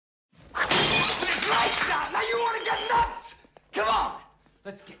Come on,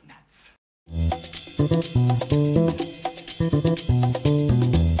 let's get nuts.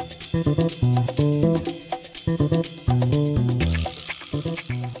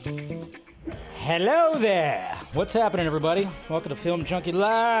 Hello there. What's happening, everybody? Welcome to Film Junkee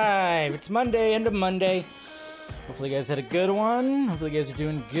Live. It's Monday, end of Monday. Hopefully you guys had a good one. Hopefully you guys are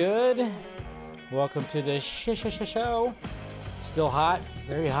doing good. Welcome to the show. Still hot,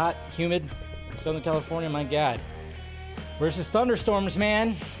 very hot, humid. Southern California, my God. Where's this thunderstorms,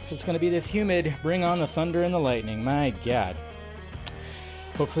 man? If it's going to be this humid, bring on the thunder and the lightning. My God.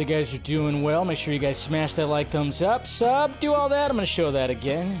 Hopefully you guys are doing well. Make sure you guys smash that like, thumbs up, sub, do all that. I'm going to show that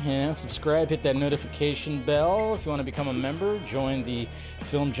again. Yeah, subscribe, hit that notification bell. If you want to become a member, join the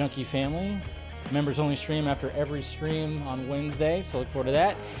Film Junkee family. Members only stream after every stream on Wednesday, so look forward to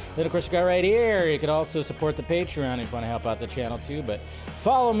that. Then, of course, you got right here. You could also support the Patreon if you want to help out the channel, too. But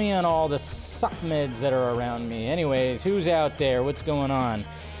follow me on all the suck meds that are around me. Anyways, who's out there? What's going on?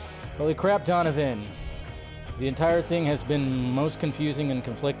 Holy crap, Donovan. The entire thing has been most confusing and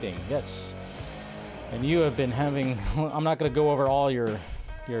conflicting. Yes. And you have been having... I'm not going to go over all your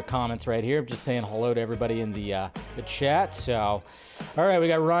comments right here. I'm just saying hello to everybody in the chat. So, all right, we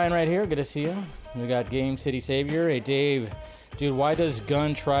got Ryan right here. Good to see you. We got Game City Savior. Hey, Dave. Dude, why does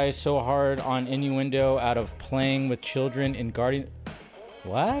Gunn try so hard on innuendo out of playing with children in Guardian...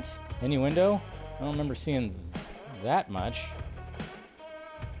 What? Innuendo? I don't remember seeing that much. I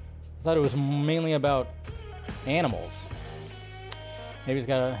thought it was mainly about animals. Maybe he's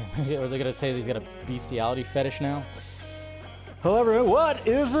got a... Are they going to say he's got a bestiality fetish now? However, what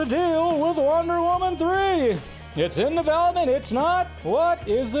is the deal with Wonder Woman 3? It's in development, it's not. What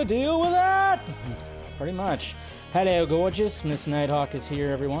is the deal with that? Pretty much. Hello, gorgeous. Miss Nighthawk is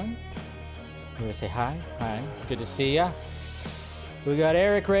here, everyone. You want to say hi? Hi. Good to see ya. We got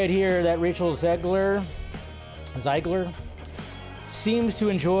Eric right here. That Rachel Zegler seems to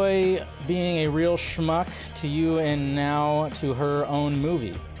enjoy being a real schmuck to you and now to her own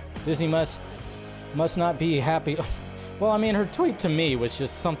movie. Disney must not be happy. Well, I mean, her tweet to me was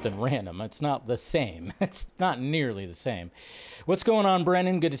just something random. It's not the same. It's not nearly the same. What's going on,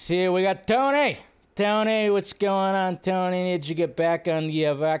 Brendan? Good to see you. We got Tony. Tony, what's going on, Tony? Did you get back on the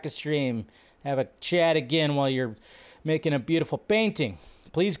Vaca stream? Have a chat again while you're making a beautiful painting.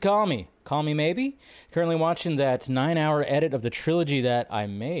 Please call me. Call me maybe? Currently watching that 9-hour edit of the trilogy that I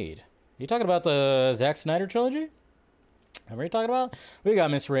made. Are you talking about the Zack Snyder trilogy? What are you talking about? We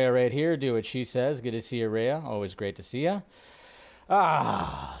got Miss Rhea right here. Do what she says. Good to see you, Rhea. Always great to see you.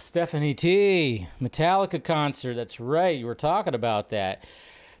 Ah, Stephanie T. Metallica concert. That's right. You were talking about that.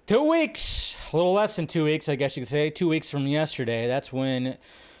 2 weeks. A little less than 2 weeks, I guess you could say. 2 weeks from yesterday. That's when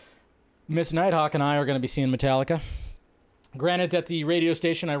Miss Nighthawk and I are going to be seeing Metallica. Granted that the radio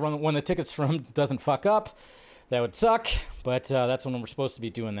station I won the tickets from doesn't fuck up. That would suck. But that's when we're supposed to be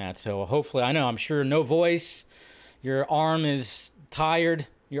doing that. So hopefully, I'm sure no voice. Your arm is tired.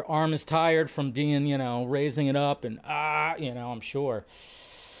 Your arm is tired from being, raising it up and, I'm sure.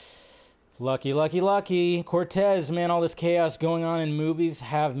 Lucky. Cortez, man, all this chaos going on in movies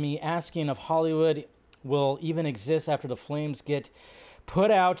have me asking if Hollywood will even exist after the flames get put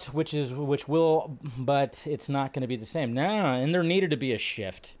out, which will, but it's not going to be the same. Nah, and there needed to be a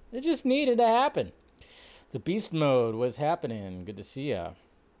shift. It just needed to happen. The beast mode was happening. Good to see ya.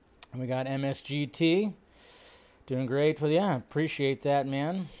 And we got MSGT. Doing great. Well, yeah, appreciate that,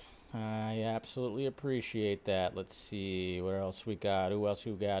 man. I absolutely appreciate that. Let's see. What else we got? Who else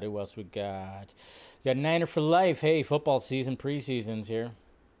we got? We got Niner for life. Hey, football season, preseason's here.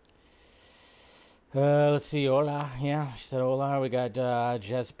 Let's see. Hola. Yeah, she said hola. We got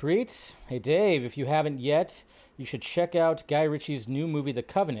Jess Preetz. Hey, Dave, if you haven't yet, you should check out Guy Ritchie's new movie, The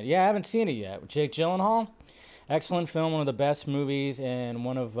Covenant. Yeah, I haven't seen it yet. With Jake Gyllenhaal. Excellent film, one of the best movies, and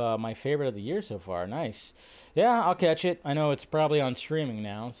one of my favorite of the year so far. Nice. Yeah, I'll catch it. I know it's probably on streaming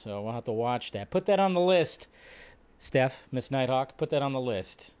now, so we'll have to watch that. Put that on the list, Steph, Miss Nighthawk. Put that on the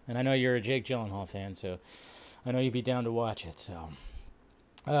list. And I know you're a Jake Gyllenhaal fan, so I know you'd be down to watch it. So,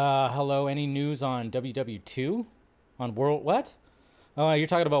 hello. Any news on WW2? On World what? Oh, you're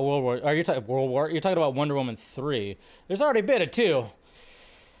talking about World War. Are you talking World War? You're talking about Wonder Woman 3. There's already been a 2.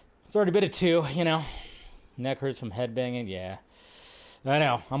 Neck hurts from headbanging. Yeah, I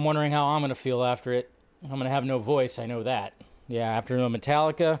know. I'm wondering how I'm gonna feel after it. I'm going to have no voice, I know that. Yeah, after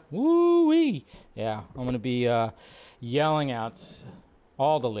Metallica, woo-wee. Yeah, I'm going to be yelling out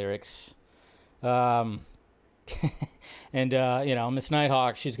all the lyrics. And, Miss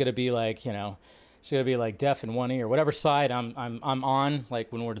Nighthawk, she's going to be like, she's going to be like deaf in one ear. Whatever side I'm on,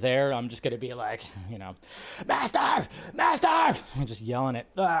 like when we're there, I'm just going to be like, Master! I'm just yelling it.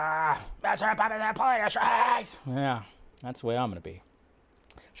 Master, pop in that police race! Yeah. That's the way I'm going to be.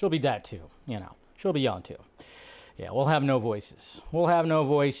 She'll be that too, She'll be yelling too. Yeah, we'll have no voices.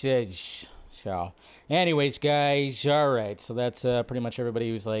 So, anyways, guys, all right. So that's pretty much everybody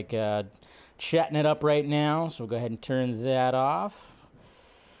who's like chatting it up right now. So we'll go ahead and turn that off.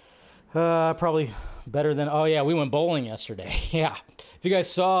 Probably better than, oh yeah, we went bowling yesterday. Yeah. If you guys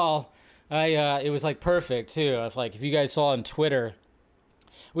saw, it was like perfect too. If you guys saw on Twitter,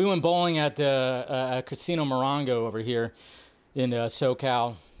 we went bowling at the Casino Morongo over here in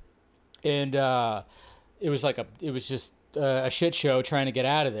SoCal. And it was just a shit show trying to get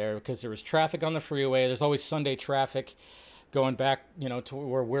out of there because there was traffic on the freeway. There's always Sunday traffic going back, to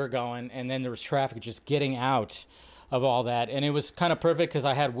where we're going. And then there was traffic just getting out of all that. And it was kind of perfect because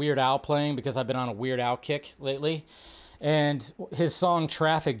I had Weird Al playing because I've been on a Weird Al kick lately. And his song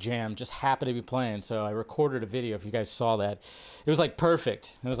Traffic Jam just happened to be playing. So I recorded a video if you guys saw that. It was like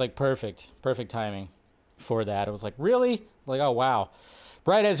perfect. It was like perfect timing for that. It was like, really? Like, oh, wow.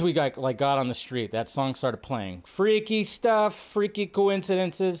 Right as we got on the street, that song started playing. Freaky stuff, freaky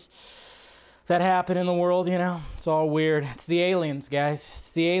coincidences that happen in the world, It's all weird. It's the aliens, guys. It's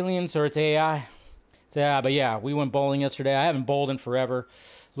the aliens or it's AI. But yeah, we went bowling yesterday. I haven't bowled in forever.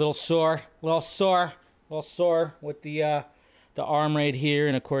 Little sore with the arm right here,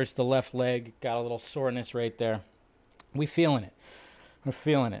 and of course the left leg got a little soreness right there. We're feeling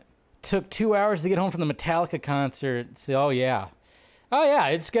it. Took 2 hours to get home from the Metallica concert. So,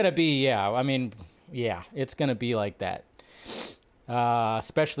 it's gonna be, it's gonna be like that.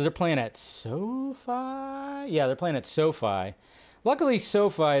 Especially they're playing at SoFi. Yeah, they're playing at SoFi. Luckily,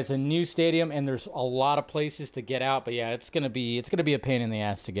 SoFi is a new stadium, and there's a lot of places to get out. But yeah, it's gonna be a pain in the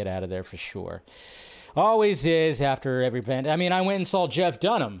ass to get out of there for sure. Always is after every band. I mean, I went and saw Jeff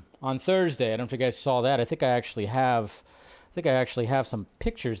Dunham on Thursday. I don't know if you guys saw that. I think I actually have some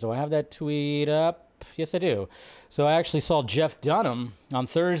pictures. Do I have that tweet up? Yes, I do. So I actually saw Jeff Dunham on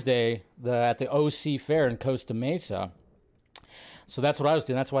Thursday at the OC Fair in Costa Mesa. So that's what I was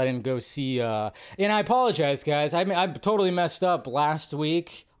doing. That's why I didn't go see. And I apologize, guys. I totally messed up last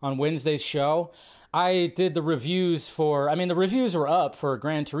week on Wednesday's show. I did the reviews the reviews were up for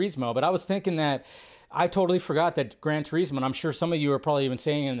Gran Turismo, but I was thinking that I totally forgot that Gran Turismo, and I'm sure some of you are probably even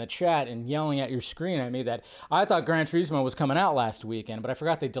saying in the chat and yelling at your screen at me that I thought Gran Turismo was coming out last weekend, but I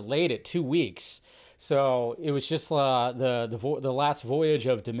forgot they delayed it 2 weeks. So it was just the last voyage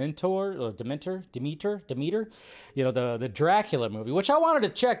of Demeter, the Dracula movie, which I wanted to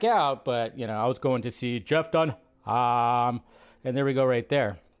check out, but I was going to see Jeff Dunham, and there we go right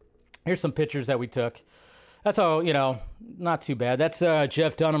there. Here's some pictures that we took. That's all, not too bad. That's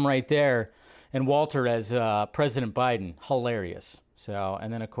Jeff Dunham right there, and Walter as President Biden. Hilarious. So,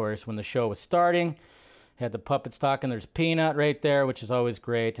 and then of course when the show was starting, had the puppets talking. There's Peanut right there, which is always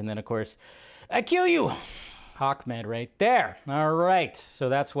great, and then of course, I kill you, Hawkman right there. All right, so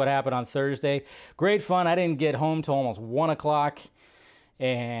that's what happened on Thursday. Great fun. I didn't get home till almost 1 o'clock,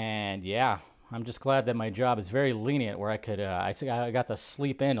 and yeah, I'm just glad that my job is very lenient where I could, I got to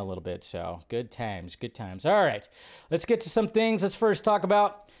sleep in a little bit. So good times. All right, let's get to some things. Let's first talk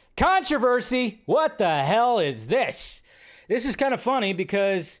about controversy. What the hell is this? This is kind of funny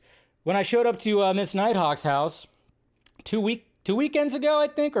because when I showed up to Miss Nighthawk's house 2 weekends ago, I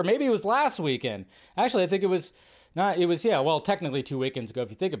think, or maybe it was last weekend. Actually, I think it was technically 2 weekends ago if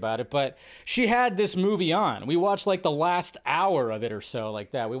you think about it, but she had this movie on. We watched like the last hour of it or so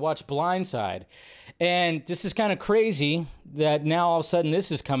like that. We watched Blindside. And this is kind of crazy that now all of a sudden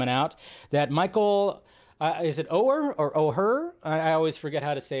this is coming out that Michael, is it Ayer or O'Her? I always forget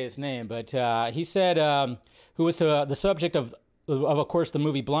how to say his name, but he said, who was the subject of course, the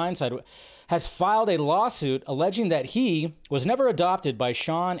movie Blindside, has filed a lawsuit alleging that he was never adopted by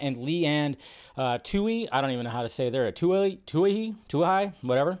Sean and Leanne Tui. I don't even know how to say their Tui,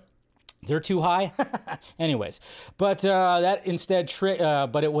 whatever. They're too high. Anyways, but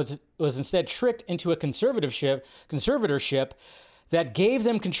it was instead tricked into a conservatorship that gave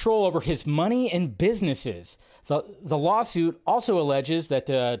them control over his money and businesses. The lawsuit also alleges that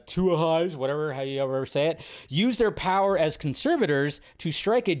Tuahais, whatever, how you ever say it, used their power as conservators to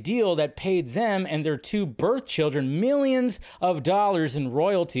strike a deal that paid them and their 2 birth children millions of dollars in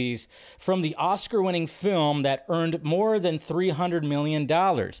royalties from the Oscar-winning film that earned more than $300 million,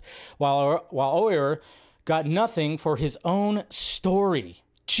 while Ayer got nothing for his own story.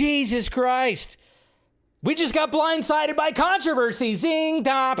 Jesus Christ! We just got blindsided by controversy. Zing,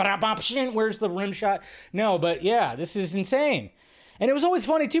 da, ba, da, ba, shin. Where's the rim shot? No, but yeah, this is insane. And it was always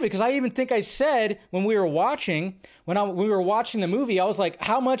funny too, because I even think I said when we were watching the movie, I was like,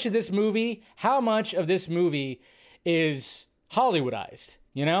 how much of this movie is Hollywoodized?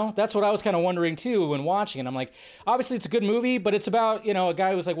 You know, that's what I was kind of wondering too when watching it. I'm like, obviously it's a good movie, but it's about, you know, a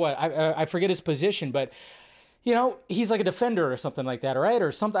guy who's like, what? I forget his position, but you know, he's like a defender or something like that, right?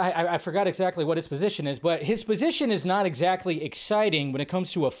 Or something. I forgot exactly what his position is, but his position is not exactly exciting when it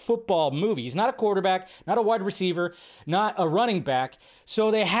comes to a football movie. He's not a quarterback, not a wide receiver, not a running back.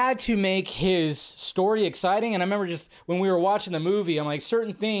 So they had to make his story exciting. And I remember just when we were watching the movie, I'm like,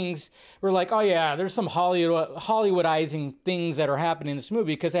 certain things were like, oh yeah, there's some Hollywoodizing things that are happening in this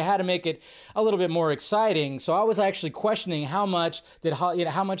movie because they had to make it a little bit more exciting. So I was actually questioning how much did they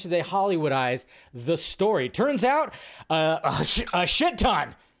Hollywoodize the story. Turns out a shit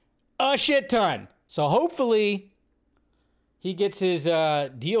ton. So hopefully he gets his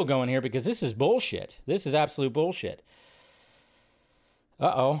deal going here because this is bullshit. This is absolute bullshit.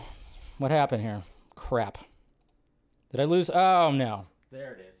 Uh-oh. What happened here? Crap. Did I lose? Oh, no.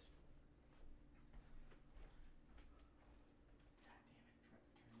 There it is.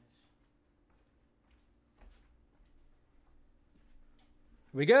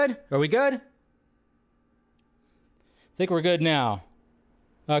 Are we good? Are we good? I think we're good now.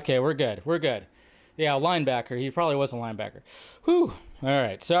 Okay, we're good. We're good. Yeah, linebacker. He probably was a linebacker. Whew. All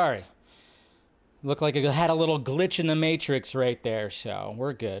right, sorry. Looked like it had a little glitch in the matrix right there, so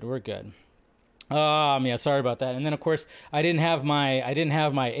we're good. We're good. Yeah, sorry about that. And then of course I didn't have my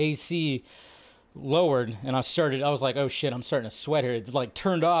AC lowered, and I was like, oh shit, I'm starting to sweat here. It like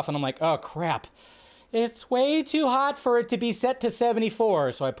turned off, and I'm like, oh crap. It's way too hot for it to be set to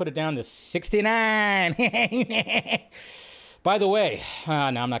 74, so I put it down to 69. By the way, no,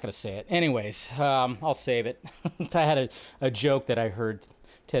 I'm not going to say it. Anyways, I'll save it. I had a joke that I heard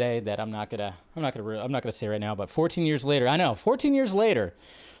today that I'm not gonna say right now. But 14 years later, I know, 14 years later.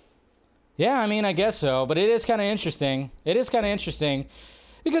 Yeah, I mean, I guess so. But it is kind of interesting. It is kind of interesting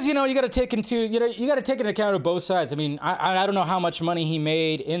because you got to take into account of both sides. I mean, I don't know how much money he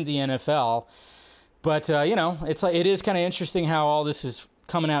made in the NFL, but it's like it is kind of interesting how all this is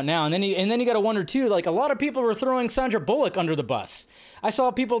coming out now. And then you got to wonder too, like a lot of people were throwing Sandra Bullock under the bus. I saw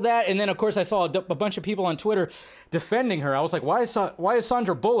people that, and then of course I saw a bunch of people on Twitter defending her. I was like, why is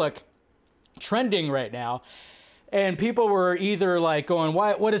Sandra Bullock trending right now? And people were either like going,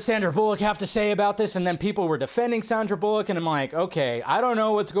 what does Sandra Bullock have to say about this? And then people were defending Sandra Bullock, and I'm like, okay, I don't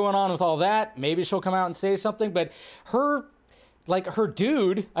know what's going on with all that. Maybe she'll come out and say something, but her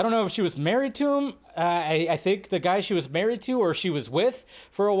dude, I don't know if she was married to him. I think the guy she was married to or she was with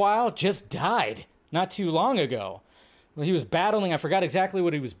for a while just died not too long ago. He was battling, I forgot exactly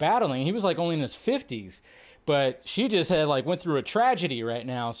what he was battling. He was like only in his 50s. But she just went through a tragedy right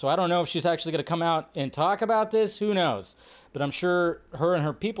now. So I don't know if she's actually going to come out and talk about this. Who knows? But I'm sure her and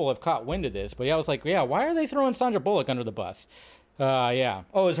her people have caught wind of this. But yeah, I was like, yeah, why are they throwing Sandra Bullock under the bus? Yeah.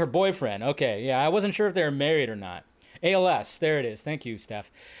 Oh, it's her boyfriend. Okay. Yeah, I wasn't sure if they were married or not. ALS. There it is. Thank you,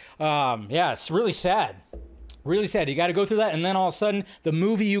 Steph. Yeah, it's really sad. Really sad. You got to go through that, and then all of a sudden, the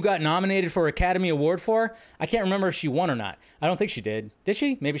movie you got nominated for Academy Award for, I can't remember if she won or not. I don't think she did. Did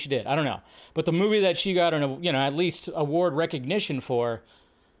she? Maybe she did. I don't know. But the movie that she got at least award recognition for,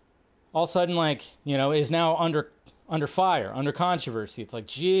 all of a sudden, is now under fire, under controversy. It's like,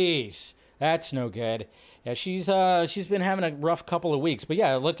 geez, that's no good. Yeah, she's been having a rough couple of weeks. But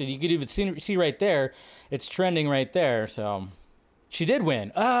yeah, look, you could even see right there, it's trending right there. So. She did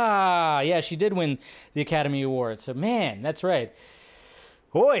win. Yeah, she did win the Academy Award. So, man, that's right.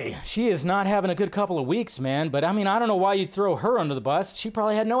 Boy, she is not having a good couple of weeks, man. But, I mean, I don't know why you'd throw her under the bus. She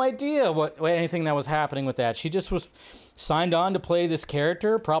probably had no idea what anything that was happening with that. She just was signed on to play this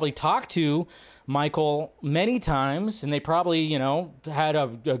character, probably talked to Michael many times, and they probably, had a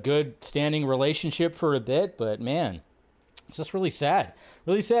good standing relationship for a bit. But, man, it's just really sad.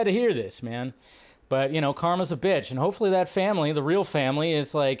 Really sad to hear this, man. But, karma's a bitch. And hopefully that family, the real family,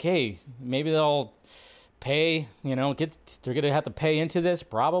 is like, hey, maybe they'll pay, they're going to have to pay into this.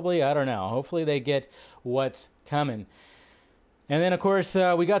 Probably. I don't know. Hopefully they get what's coming. And then, of course,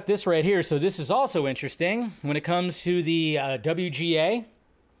 we got this right here. So this is also interesting when it comes to the WGA.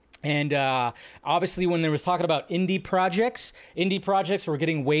 And obviously when they was talking about indie projects were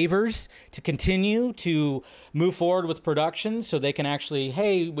getting waivers to continue to move forward with production so they can actually,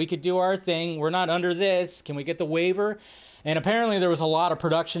 hey, we could do our thing. We're not under this. Can we get the waiver? And apparently there was a lot of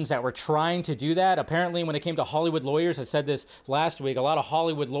productions that were trying to do that. Apparently when it came to Hollywood lawyers, I said this last week, a lot of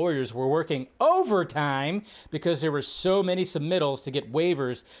Hollywood lawyers were working overtime because there were so many submittals to get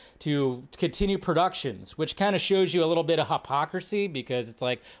waivers to continue productions, which kind of shows you a little bit of hypocrisy because it's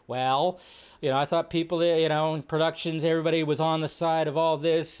like, well, I thought people, productions, everybody was on the side of all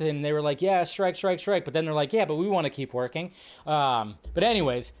this and they were like, yeah, strike. But then they're like, yeah, but we want to keep working. But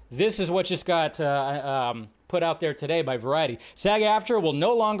anyways, this is what just got put out there today by Variety. SAG-AFTRA will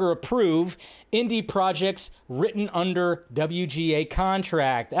no longer approve indie projects written under WGA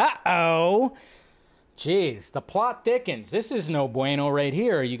contract. Uh-oh. Jeez, the plot thickens. This is no bueno right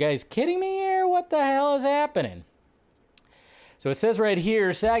here. Are you guys kidding me here? What the hell is happening? So it says right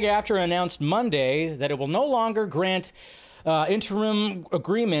here, SAG-AFTRA announced Monday that it will no longer grant interim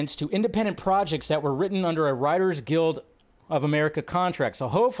agreements to independent projects that were written under a Writers Guild of America contract. So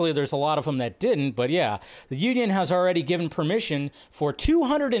hopefully there's a lot of them that didn't, but yeah, the union has already given permission for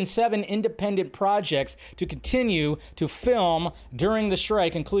 207 independent projects to continue to film during the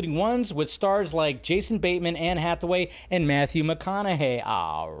strike, including ones with stars like Jason Bateman, Anne Hathaway, and Matthew McConaughey.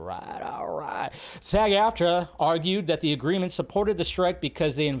 All right. SAG-AFTRA argued that the agreement supported the strike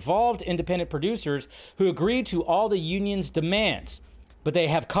because they involved independent producers who agreed to all the union's demands, but they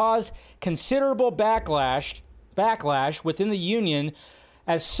have caused considerable backlash within the union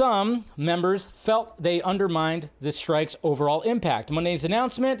as some members felt they undermined the strike's overall impact. Monday's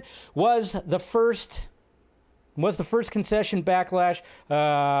announcement was the first concession backlash.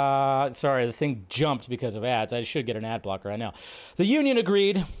 Sorry, the thing jumped because of ads. I should get an ad blocker right now. The union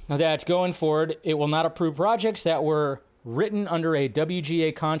agreed that going forward, it will not approve projects that were written under a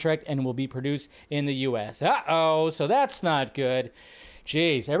WGA contract and will be produced in the U.S. Uh-oh, so that's not good.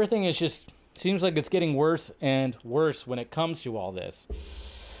 Jeez, everything is just... seems like it's getting worse and worse when it comes to all this.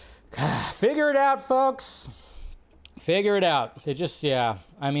 Figure it out, folks. Figure it out. They just, yeah.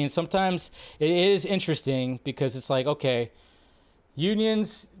 I mean, sometimes it is interesting because it's like, okay,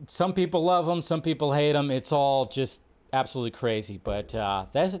 unions, some people love them, some people hate them. It's all just absolutely crazy. But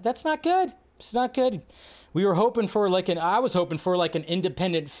that's not good. It's not good. We were hoping for I was hoping for like an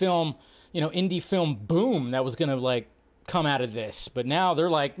independent film, indie film boom that was going to come out of this, but now they're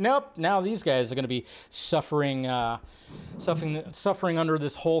like, nope. Now these guys are going to be suffering under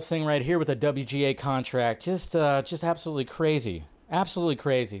this whole thing right here with a WGA contract. Just absolutely crazy,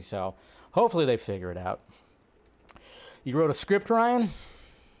 So hopefully they figure it out. You wrote a script, Ryan?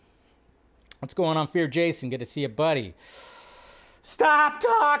 What's going on, Fear Jason? Good to see you, buddy. Stop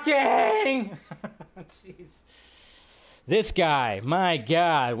talking. Jeez. This guy, my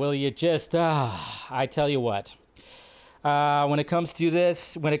God, will you just? I tell you what. When it comes to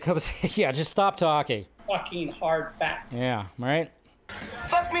this, yeah, just stop talking. Fucking hard fact. Yeah, right?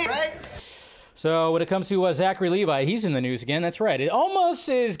 Fuck me, right? So when it comes to Zachary Levi, he's in the news again. That's right. It almost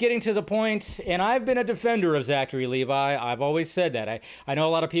is getting to the point, and I've been a defender of Zachary Levi. I've always said that. I know a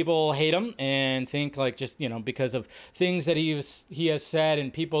lot of people hate him and think because of things that he has said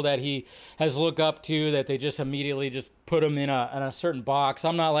and people that he has looked up to, that they just immediately just put him in a certain box.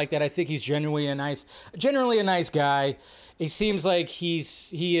 I'm not like that. I think he's generally a nice guy. It seems like he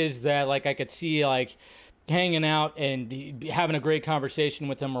is that. Like I could see hanging out and having a great conversation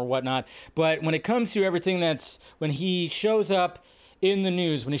with him or whatnot. But when it comes to everything when he shows up in the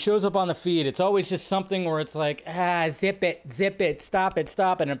news, when he shows up on the feed, it's always just something where it's like, zip it, stop it.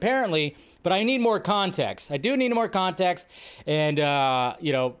 And apparently, but I need more context. I do need more context. And,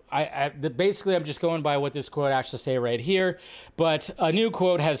 basically I'm just going by what this quote actually say right here. But a new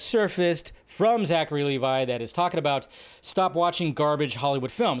quote has surfaced from Zachary Levi that is talking about stop watching garbage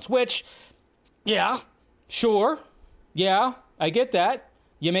Hollywood films, which, yeah, sure. Yeah, I get that.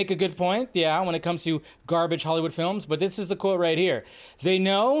 You make a good point, yeah, when it comes to garbage Hollywood films, but this is the quote right here. They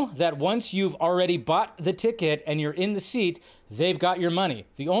know that once you've already bought the ticket and you're in the seat, they've got your money.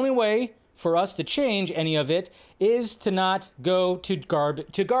 The only way for us to change any of it is to not go to the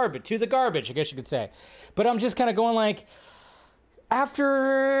garbage, I guess you could say. But I'm just kind of going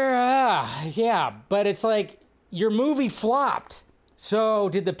but it's like your movie flopped. So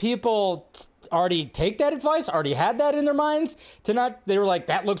did the people already take that advice, already had that in their minds they were like,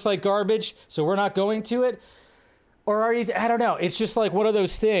 that looks like garbage, so we're not going to it? Or are you, I don't know. It's just like one of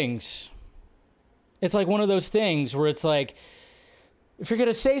those things. It's like one of those things where it's like, if you're going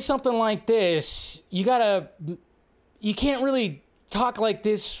to say something like this, you can't really talk like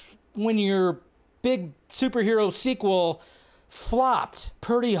this when your big superhero sequel flopped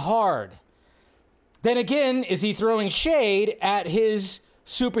pretty hard. Then again, is he throwing shade at his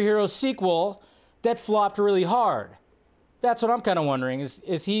superhero sequel that flopped really hard? That's what I'm kind of wondering.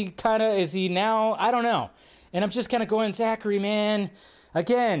 Is he now? I don't know. And I'm just kind of going, Zachary, man,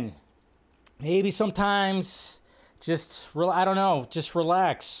 again, maybe sometimes just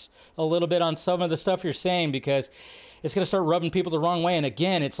relax a little bit on some of the stuff you're saying, because it's going to start rubbing people the wrong way. And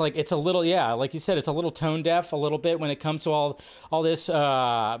again, it's like, it's a little, yeah, like you said, it's a little tone deaf a little bit when it comes to all this,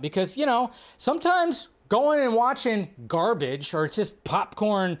 because, sometimes going and watching garbage or it's just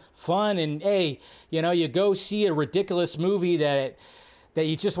popcorn fun and, hey, you go see a ridiculous movie that that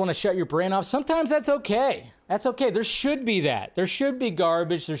you just want to shut your brain off, sometimes that's okay. That's okay. There should be that. There should be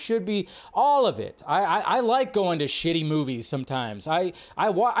garbage. There should be all of it. I like going to shitty movies sometimes. I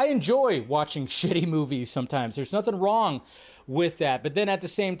enjoy watching shitty movies sometimes. There's nothing wrong with that. But then at the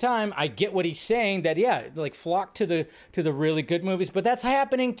same time, I get what he's saying, that yeah, like flock to the really good movies. But that's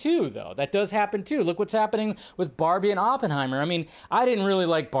happening too, though. That does happen too. Look what's happening with Barbie and Oppenheimer. I mean, I didn't really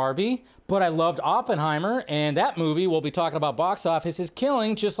like Barbie, but I loved Oppenheimer, and that movie, we'll be talking about box office, is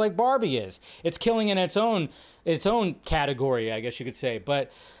killing just like Barbie is. It's killing in its own category, I guess you could say.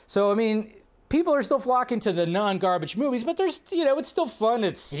 But so I mean, people are still flocking to the non-garbage movies, but there's, it's still fun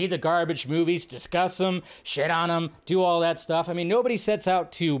to see the garbage movies, discuss them, shit on them, do all that stuff. I mean, nobody sets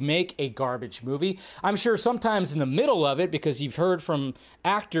out to make a garbage movie. I'm sure sometimes in the middle of it, because you've heard from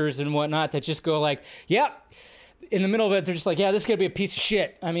actors and whatnot that just go like, yep. In the middle of it, they're just like, yeah, this is going to be a piece of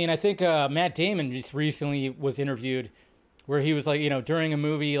shit. I mean, I think Matt Damon just recently was interviewed where he was like, during a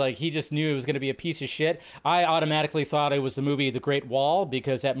movie, like he just knew it was going to be a piece of shit. I automatically thought it was the movie The Great Wall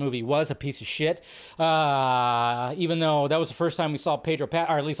because that movie was a piece of shit. Even though that was the first time we saw or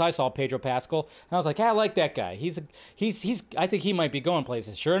at least I saw Pedro Pascal. And I was like, I like that guy. He's I think he might be going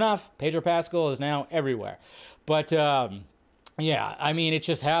places. Sure enough, Pedro Pascal is now everywhere. But, yeah, I mean, it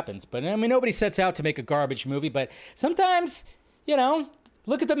just happens. But, I mean, nobody sets out to make a garbage movie. But sometimes,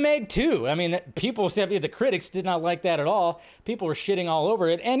 look at the Meg 2. I mean, the critics did not like that at all. People were shitting all over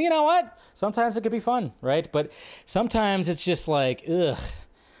it. And you know what? Sometimes it could be fun, right? But sometimes it's just like, ugh,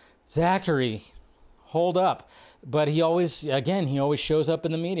 Zachary, hold up. But he always shows up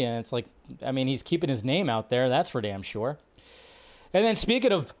in the media. And it's like, I mean, he's keeping his name out there. That's for damn sure. And then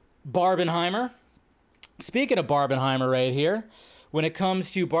speaking of Barbenheimer right here, when it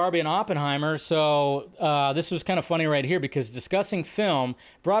comes to Barbie and Oppenheimer, so this was kind of funny right here because discussing film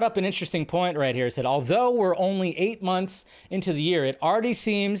brought up an interesting point right here. It said, although we're only 8 months into the year, it already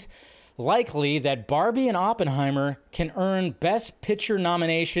seems likely that Barbie and Oppenheimer can earn Best Picture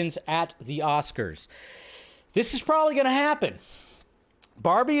nominations at the Oscars. This is probably going to happen.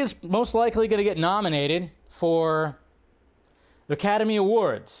 Barbie is most likely going to get nominated for the Academy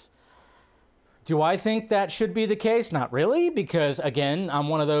Awards. Do I think that should be the case? Not really, because, again, I'm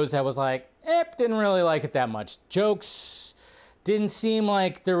one of those that was like, didn't really like it that much. Jokes didn't seem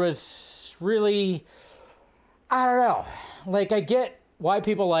like there was really, I don't know. Like, I get why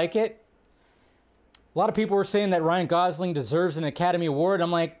people like it. A lot of people were saying that Ryan Gosling deserves an Academy Award.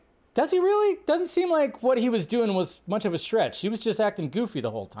 I'm like, does he really? Doesn't seem like what he was doing was much of a stretch. He was just acting goofy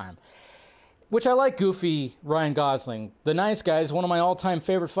the whole time. Which I like goofy Ryan Gosling. The Nice Guy is one of my all-time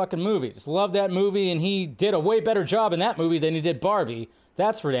favorite fucking movies. Love that movie, and he did a way better job in that movie than he did Barbie.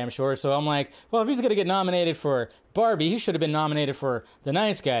 That's for damn sure. So I'm like, well, if he's going to get nominated for Barbie, he should have been nominated for The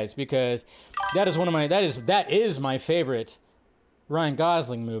Nice Guys because that is my favorite Ryan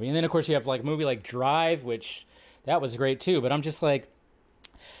Gosling movie. And then, of course, you have like a movie like Drive, which that was great too. But I'm just like,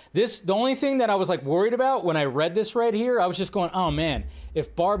 the only thing that I was like worried about when I read this right here, I was just going, oh man,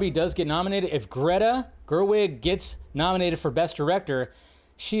 if Barbie does get nominated, if Greta Gerwig gets nominated for Best Director,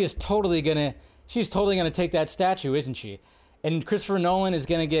 she's totally gonna take that statue, isn't she? And Christopher Nolan he's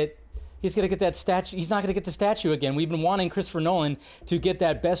gonna get that statue. He's not gonna get the statue again. We've been wanting Christopher Nolan to get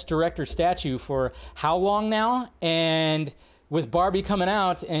that Best Director statue for how long now? And with Barbie coming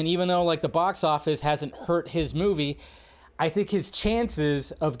out, and even though like the box office hasn't hurt his movie, I think his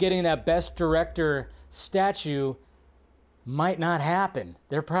chances of getting that Best Director statue might not happen.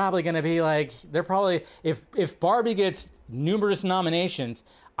 They're probably going to be like, if Barbie gets numerous nominations,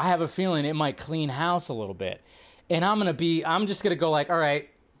 I have a feeling it might clean house a little bit. And I'm just going to go like, all right,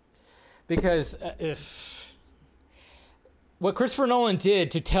 because if what Christopher Nolan did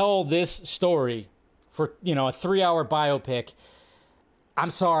to tell this story for, a 3-hour biopic,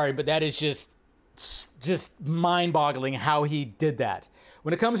 I'm sorry, but that is just mind-boggling how he did that.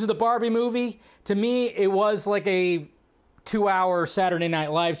 When it comes to the Barbie movie, to me, it was like a 2-hour Saturday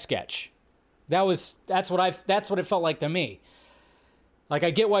Night Live sketch. That's what it felt like to me. Like,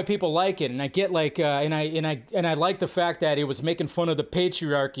 I get why people like it, and I get like, and I like the fact that it was making fun of the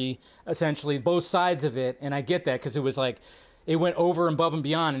patriarchy, essentially, both sides of it, and I get that because it was like, it went over and above and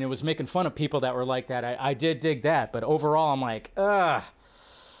beyond, and it was making fun of people that were like that. I did dig that, but overall, I'm like,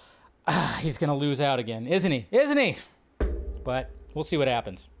 he's going to lose out again, isn't he? But we'll see what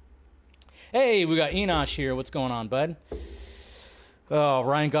happens. Hey, we got Enosh here. What's going on, bud? Oh,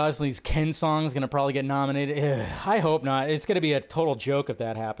 Ryan Gosling's Ken song is going to probably get nominated. Ugh, I hope not. It's going to be a total joke if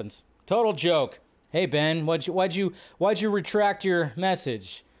that happens. Total joke. Hey, Ben, why'd you retract your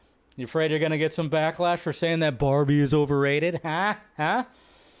message? You afraid you're going to get some backlash for saying that Barbie is overrated? Huh?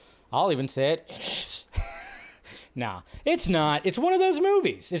 I'll even say it. It is. Nah, it's not. It's one of those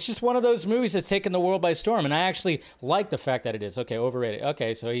movies. It's just one of those movies that's taken the world by storm. And I actually like the fact that it is. Okay, overrated.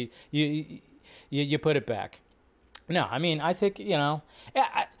 Okay, so you put it back. No, I mean, I think,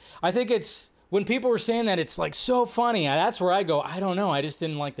 I think it's, when people were saying that it's like so funny, that's where I go, I don't know. I just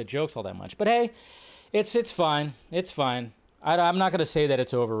didn't like the jokes all that much. But hey, it's fine. It's fine. I'm not going to say that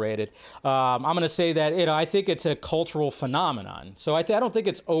it's overrated. I'm going to say that, I think it's a cultural phenomenon. So I don't think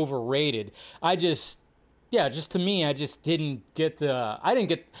it's overrated. Just to me, I just didn't get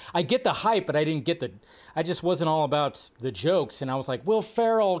I get the hype, but I just wasn't all about the jokes. And I was like, Will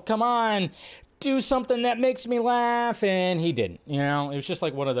Ferrell, come on, do something that makes me laugh. And he didn't, it was just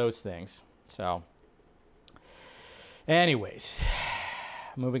like one of those things. So anyways,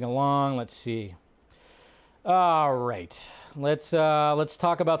 moving along, let's see. All right, let's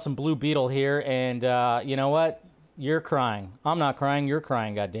talk about some Blue Beetle here, and you know what? You're crying. I'm not crying. You're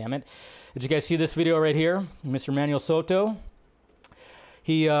crying. God damn it! Did you guys see this video right here, Mr. Manuel Soto?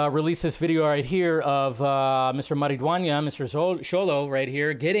 He released this video right here of Mr. Maridueña, Mr. Xolo, right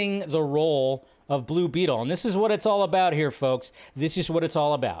here, getting the role of Blue Beetle, and this is what it's all about here, folks. This is what it's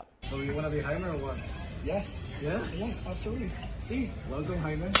all about. So you want to be Jaime or what? Yes. Yeah, absolutely. See, welcome,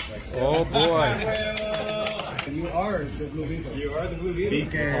 Jaime. Oh boy. You are the Blue Beetle. You are the Blue Beetle. Y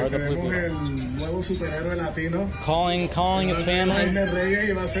que tenemos el nuevo superhéroe latino. Calling his family. Jaime Reyes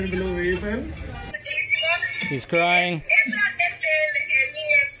y va a ser Blue Beetle. He's crying.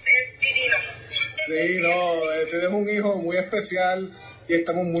 Sí, no, este es un hijo muy especial y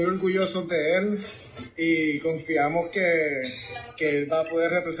estamos muy orgullosos de él y confiamos que él va a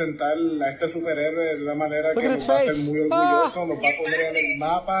poder representar a este superhéroe de una manera que nos va a hacer muy orgulloso, nos va a poner en el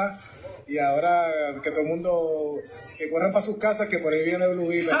mapa y ahora que todo el mundo que corran para sus casas que por ahí viene Blue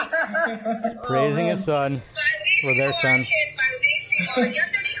Beetle. Praising his son, or their son.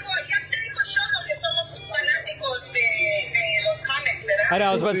 I know,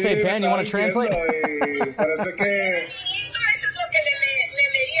 I was about to say, Ben, you want to translate?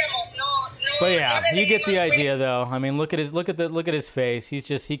 But yeah, you get the idea, though. I mean, look at his face.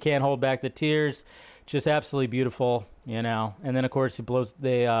 He can't hold back the tears. Just absolutely beautiful, And then of course he blows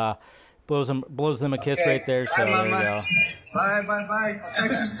them a kiss right there. So there you go. Bye. Talk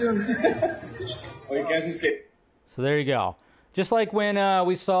to you soon. So there you go. Just like when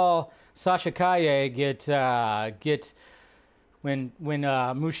we saw Sasha Kaye get when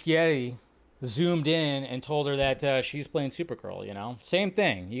Muschietti zoomed in and told her that she's playing Supergirl, Same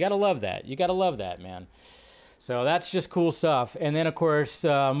thing. You got to love that. You got to love that, man. So that's just cool stuff. And then, of course,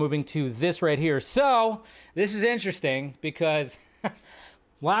 moving to this right here. So this is interesting because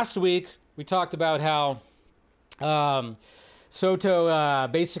last week we talked about how Soto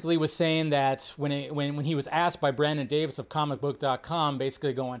basically was saying that when he was asked by Brandon Davis of comicbook.com,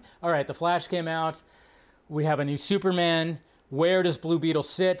 basically going, all right, The Flash came out. We have a new Superman. Where does Blue Beetle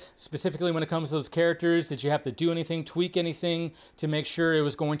sit? Specifically when it comes to those characters, did you have to do anything, tweak anything to make sure it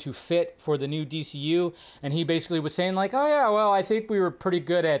was going to fit for the new DCU? And he basically was saying like, oh yeah, well, I think we were pretty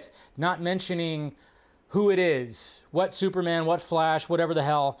good at not mentioning who it is, what Superman, what Flash, whatever the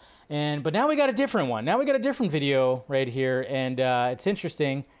hell. But now we got a different one. Now we got a different video right here, and it's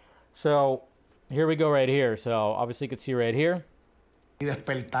interesting. So here we go right here. So obviously you can see right here.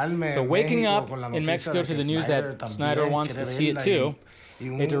 So waking up in Mexico to the news that Snyder wants to see it too,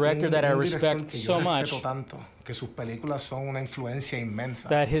 a director that I respect so much, that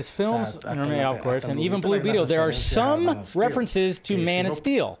his films, of course, and even Blue Beetle, there are some references to Man of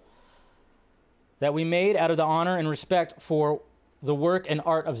Steel that we made out of the honor and respect for the work and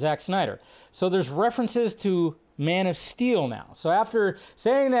art of Zack Snyder. So there's references to Man of Steel now. So after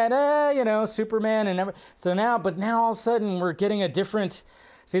saying that, Superman and but now all of a sudden we're getting a different.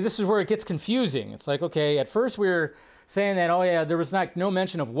 See, this is where it gets confusing. It's like, okay, at first we were saying that, oh yeah, there was no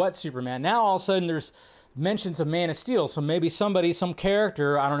mention of what Superman. Now all of a sudden there's mentions of Man of Steel. So maybe some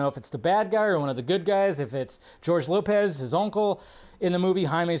character, I don't know if it's the bad guy or one of the good guys, if it's George Lopez, his uncle in the movie,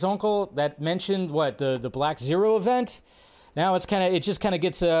 Jaime's uncle, that mentioned the Black Zero event. Now it just kind of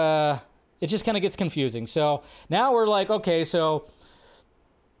gets confusing. So now we're like, okay, so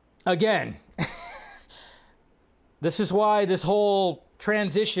again, this is why this whole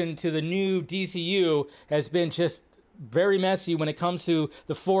transition to the new DCU has been just very messy when it comes to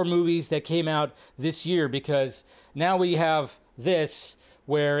the 4 movies that came out this year, because now we have this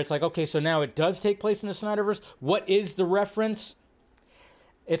where it's like, okay, so now it does take place in the Snyderverse. What is the reference?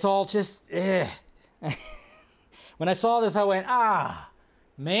 It's all just, When I saw this, I went,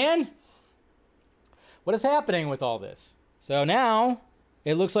 man, what is happening with all this? So now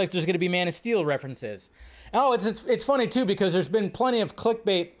It looks like there's going to be Man of Steel references. Oh, it's funny, too, because there's been plenty of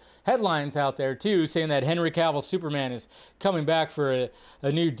clickbait headlines out there, too, saying that Henry Cavill's Superman is coming back for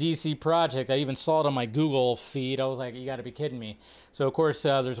a new DC project. I even saw it on my Google feed. I was like, you got to be kidding me. So, of course,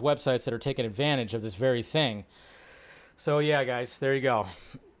 there's websites that are taking advantage of this very thing. So, yeah, guys, there you go.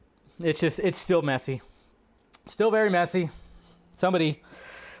 It's still messy. Still very messy. Somebody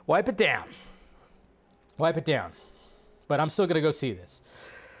wipe it down. Wipe it down. But I'm still going to go see this.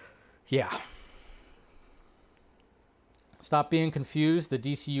 Yeah. Stop being confused. The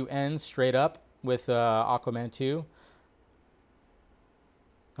DCU ends straight up with Aquaman 2.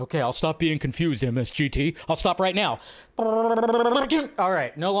 Okay, I'll stop being confused, MSGT. I'll stop right now. All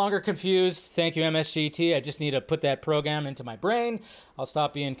right, no longer confused. Thank you, MSGT. I just need to put that program into my brain. I'll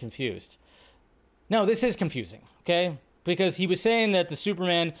stop being confused. No, this is confusing, okay? Because he was saying that the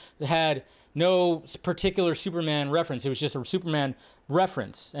Superman had no particular Superman reference. It was just a Superman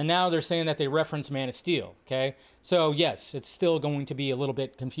reference. And now they're saying that they reference Man of Steel, okay? So, yes, it's still going to be a little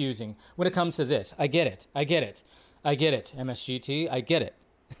bit confusing when it comes to this. I get it, MSGT. I get it.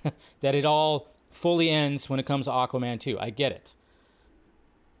 That it all fully ends when it comes to Aquaman 2. I get it.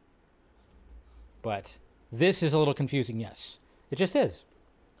 But this is a little confusing, yes. It just is.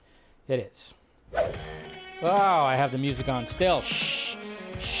 It is. Oh, I have the music on still. Shh.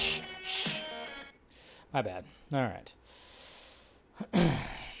 My bad. All right.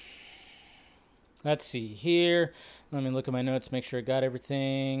 Let's see here. Let me look at my notes, make sure I got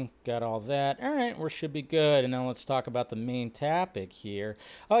everything. Got all that. All right, we should be good. And now let's talk about the main topic here.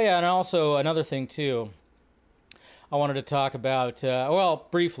 Oh, yeah, and also another thing, too. I wanted to talk about, well,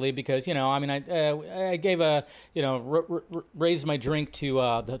 briefly, because, you know, I mean, I gave a, you know, raised my drink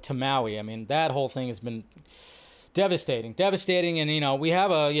to Maui. I mean, that whole thing has been devastating, and, you know, we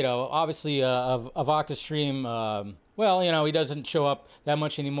have a, you know, obviously a vodka stream. Well, you know, he doesn't show up that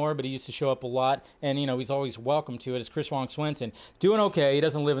much anymore, but he used to show up a lot, and, you know, he's always welcome to it. It's Chris Wong Swenson, doing okay. He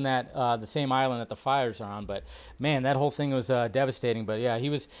doesn't live in that the same island that the fires are on, but man, that whole thing was devastating. But yeah, it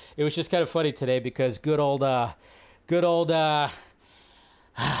was just kind of funny today because good old Biden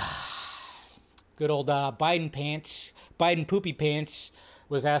poopy pants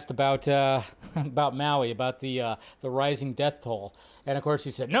was asked about Maui, about the rising death toll, and of course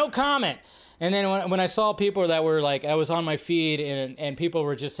he said no comment. And then when I saw people that were like, I was on my feed and people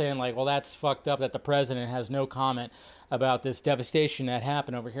were just saying like, well, that's fucked up that the president has no comment about this devastation that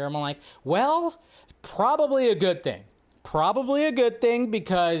happened over here. I'm like, well, probably a good thing. Probably a good thing,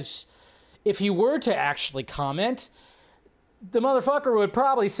 because if he were to actually comment, the motherfucker would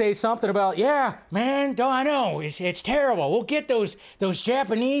probably say something about, yeah, man, don't I know, it's terrible. We'll get those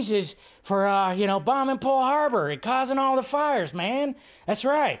Japanese for, you know, bombing Pearl Harbor and causing all the fires, man. That's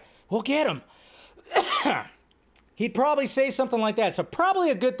right. We'll get them. He'd probably say something like that. So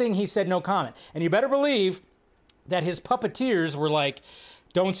probably a good thing he said no comment. And you better believe that his puppeteers were like,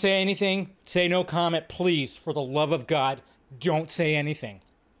 don't say anything. Say no comment, please. For the love of God, don't say anything.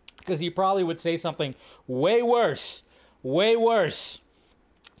 Because he probably would say something way worse. Way worse.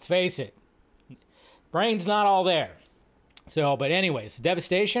 Let's face it. Brain's not all there. So, but anyways,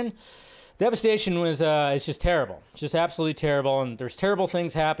 devastation was, it's just terrible. It's just absolutely terrible. And there's terrible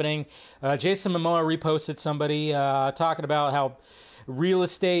things happening. Jason Momoa reposted somebody talking about how real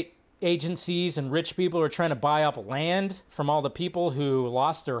estate agencies and rich people are trying to buy up land from all the people who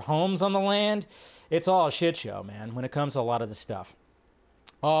lost their homes on the land. It's all a shit show, man, when it comes to a lot of this stuff.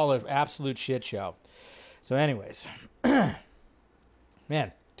 All an absolute shit show. So anyways,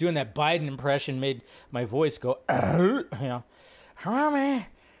 man, doing that Biden impression made my voice go, you know, come on, man,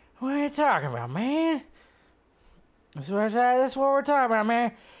 what are you talking about, man? That's what we're talking about,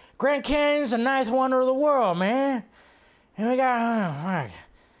 man. Grand Canyon's the ninth wonder of the world, man. And we got, oh, fuck.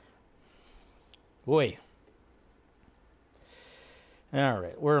 Boy. All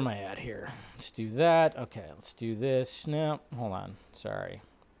right, where am I at here? Let's do that. Okay, let's do this. No, hold on. Sorry.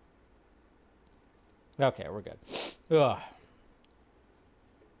 Okay, we're good. Ugh.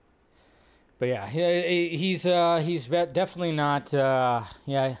 But yeah, he's definitely not.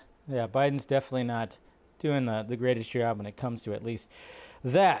 Biden's definitely not doing the greatest job when it comes to at least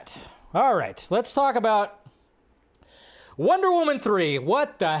that. All right, let's talk about Wonder Woman 3.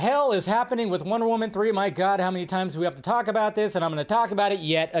 What the hell is happening with Wonder Woman 3? My God, how many times do we have to talk about this? And I'm going to talk about it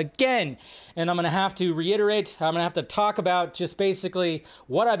yet again. And I'm going to have to reiterate, I'm going to have to talk about just basically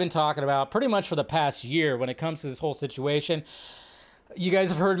what I've been talking about pretty much for the past year when it comes to this whole situation. You guys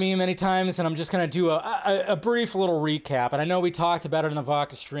have heard me many times, and I'm just going to do a brief little recap. And I know we talked about it in the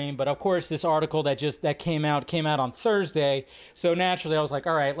Vodka stream, but of course this article that came out on Thursday. So naturally I was like,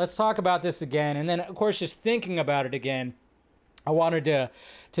 all right, let's talk about this again. And then of course just thinking about it again, I wanted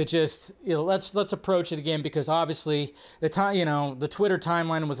to just, let's approach it again, because obviously the Twitter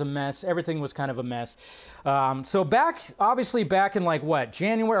timeline was a mess. Everything was kind of a mess. So back in like what,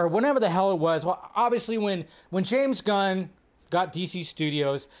 January or whenever the hell it was. Well, obviously when James Gunn got DC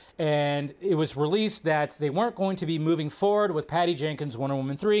Studios and it was released that they weren't going to be moving forward with Patty Jenkins' Wonder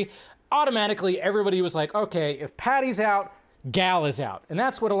Woman 3, automatically everybody was like, okay, if Patty's out, Gal is out. And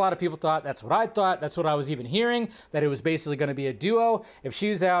that's what a lot of people thought. That's what I thought. That's what I was even hearing, that it was basically going to be a duo. If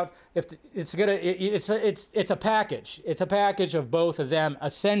she's out, it's a package. It's a package of both of them,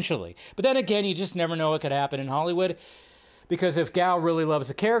 essentially. But then again, you just never know what could happen in Hollywood. Because if Gal really loves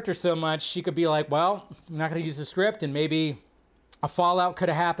the character so much, she could be like, well, I'm not going to use the script, and maybe a fallout could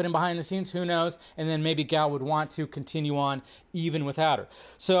have happened behind the scenes, who knows? And then maybe Gal would want to continue on even without her.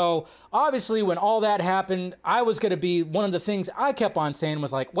 So obviously when all that happened, I was going to be, one of the things I kept on saying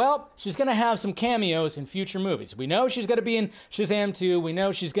was like, well, she's going to have some cameos in future movies. We know she's going to be in Shazam 2. We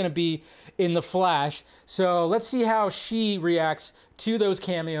know she's going to be in The Flash. So let's see how she reacts to those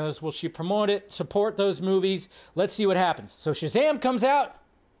cameos. Will she promote it, support those movies? Let's see what happens. So Shazam comes out,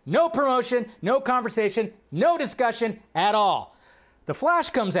 no promotion, no conversation, no discussion at all. The Flash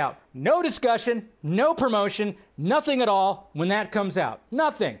comes out, no discussion, no promotion, nothing at all when that comes out.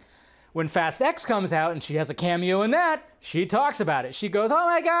 Nothing. When Fast X comes out and she has a cameo in that, she talks about it. She goes, oh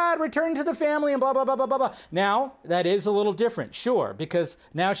my God, return to the family and blah, blah, blah, blah, blah, blah. Now, that is a little different, sure, because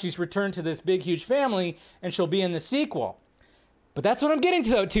now she's returned to this big, huge family and she'll be in the sequel. But that's what I'm getting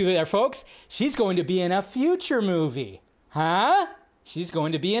to there, folks. She's going to be in a future movie. Huh? She's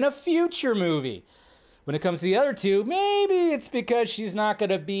going to be in a future movie. When it comes to the other two, maybe it's because she's not going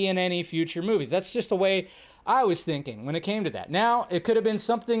to be in any future movies. That's just the way I was thinking when it came to that. Now, it could have been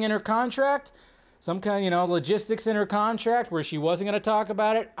something in her contract, some kind of, logistics in her contract where she wasn't going to talk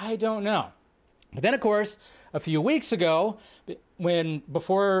about it. I don't know. But then, of course, a few weeks ago,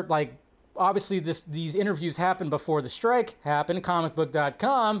 obviously these interviews happened before the strike happened,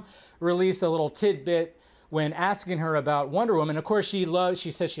 comicbook.com released a little tidbit when asking her about Wonder Woman. Of course, she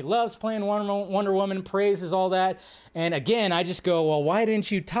says she loves playing Wonder Woman, praises all that. And again, I just go, well, why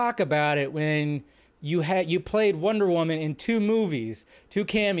didn't you talk about it when you played Wonder Woman in 2 movies, 2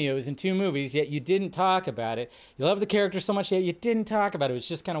 cameos in 2 movies, yet you didn't talk about it? You love the character so much, yet you didn't talk about it. It was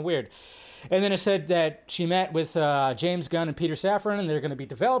just kind of weird. And then it said that she met with James Gunn and Peter Safran, and they're going to be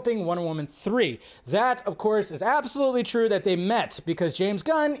developing Wonder Woman 3. That, of course, is absolutely true that they met, because James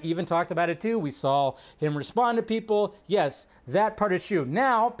Gunn even talked about it too. We saw him respond to people. Yes, that part is true.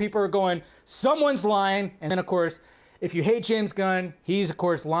 Now, people are going, someone's lying. And then, of course, if you hate James Gunn, he's, of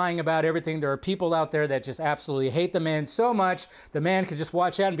course, lying about everything. There are people out there that just absolutely hate the man so much, the man could just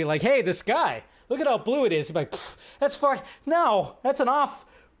watch out and be like, hey, this guy, look at how blue it is. He's like, that's fuck. No, that's an off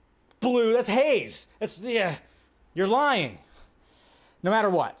blue, that's haze. You're lying. No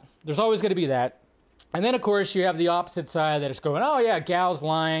matter what. There's always going to be that. And then, of course, you have the opposite side that is going, oh, yeah, Gal's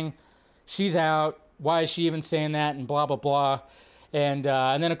lying. She's out. Why is she even saying that? And blah, blah, blah. And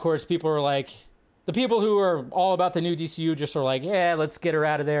then, of course, people are like, the people who are all about the new DCU just are like, yeah, let's get her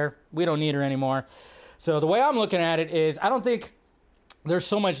out of there. We don't need her anymore. So the way I'm looking at it is, I don't think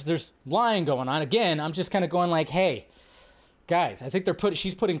there's lying going on. Again, I'm just kind of going like, hey, guys, I think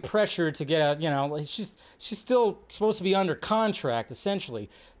she's putting pressure to get she's still supposed to be under contract, essentially.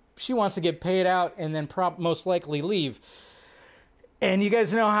 She wants to get paid out and then most likely leave. And you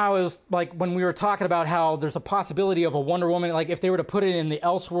guys know how it was like when we were talking about how there's a possibility of a Wonder Woman, like if they were to put it in the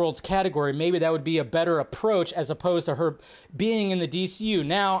Elseworlds category, maybe that would be a better approach as opposed to her being in the DCU.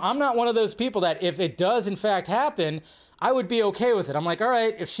 Now, I'm not one of those people that if it does in fact happen, I would be okay with it. I'm like, all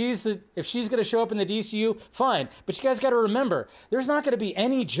right, if she's going to show up in the DCU, fine. But you guys got to remember, there's not going to be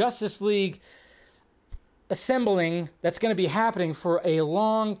any Justice League assembling that's going to be happening for a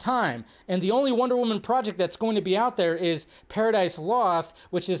long time. And the only Wonder Woman project that's going to be out there is Paradise Lost,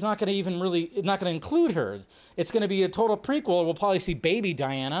 which is not going to include her. It's going to be a total prequel. We'll probably see baby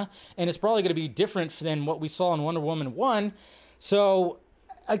Diana, and it's probably going to be different than what we saw in Wonder Woman 1. So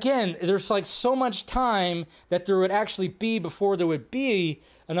again, there's like so much time that there would actually be before there would be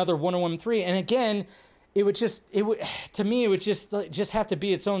another Wonder Woman 3. And again, it would just have to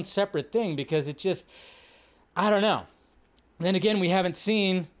be its own separate thing, because it just, I don't know. Then again, we haven't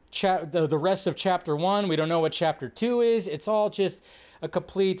seen the rest of chapter 1. We don't know what chapter 2 is. It's all just a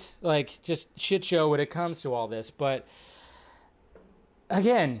complete, just shit show when it comes to all this. But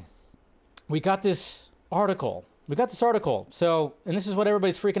again, we got this article. So, and this is what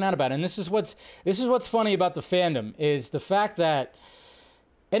everybody's freaking out about. And this is what's funny about the fandom, is the fact that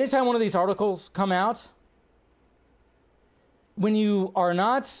anytime one of these articles come out, when you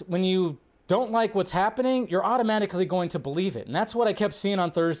don't like what's happening, you're automatically going to believe it. And that's what I kept seeing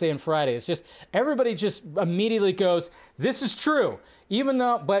on Thursday and Friday. It's just everybody just immediately goes, this is true. Even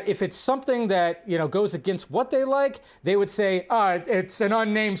though, but if it's something that, goes against what they like, they would say, it's an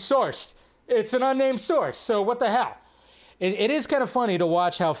unnamed source. It's an unnamed source. So what the hell? It is kind of funny to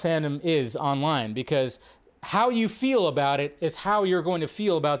watch how fandom is online, because how you feel about it is how you're going to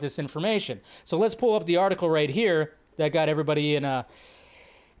feel about this information. So let's pull up the article right here that got everybody's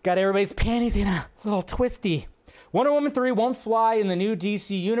panties in a little twisty. Wonder Woman 3 won't fly in the new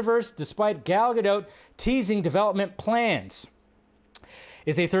DC universe despite Gal Gadot teasing development plans.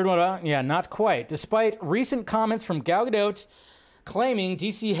 Is a third one? Yeah, not quite. Despite recent comments from Gal Gadot claiming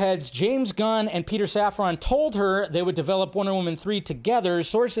DC heads James Gunn and Peter Safran told her they would develop Wonder Woman 3 together,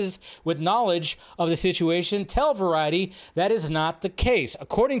 sources with knowledge of the situation tell Variety that is not the case.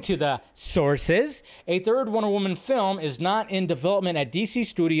 According to the sources, a third Wonder Woman film is not in development at DC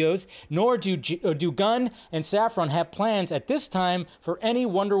Studios, nor do Gunn and Safran have plans at this time for any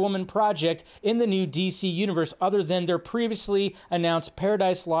Wonder Woman project in the new DC universe other than their previously announced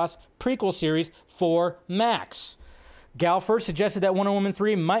Paradise Lost prequel series for Max. Gal first suggested that Wonder Woman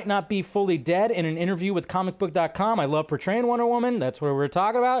 3 might not be fully dead in an interview with comicbook.com. I love portraying Wonder Woman. That's what we're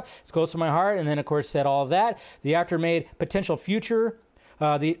talking about. It's close to my heart. And then, of course, said all of that. The actor made potential future.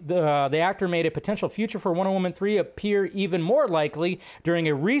 The actor made a potential future for Wonder Woman 3 appear even more likely during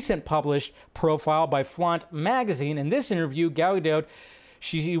a recent published profile by Flaunt magazine. In this interview, Gal Gadot,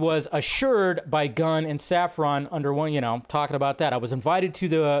 she was assured by Gunn and Safran under one, talking about that. I was invited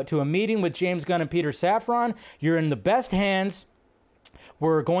to a meeting with James Gunn and Peter Safran. You're in the best hands.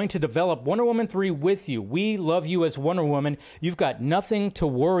 We're going to develop Wonder Woman 3 with you. We love you as Wonder Woman. You've got nothing to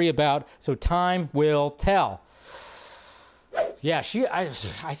worry about, so time will tell. Yeah,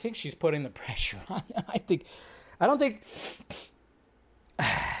 I think she's putting the pressure on.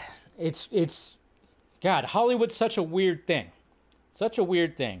 It's God, Hollywood's such a weird thing. Such a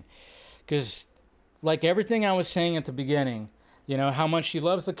weird thing, because like everything I was saying at the beginning, how much she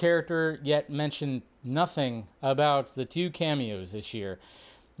loves the character, yet mentioned nothing about the 2 cameos this year.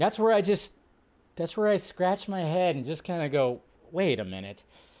 That's where I scratch my head and just kind of go, wait a minute.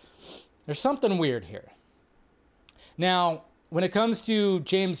 There's something weird here. Now, when it comes to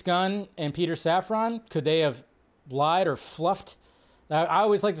James Gunn and Peter Safran, could they have lied or fluffed? I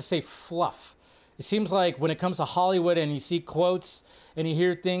always like to say fluff. It seems like when it comes to Hollywood and you see quotes and you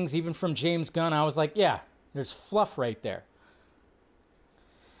hear things, even from James Gunn, I was like, yeah, there's fluff right there.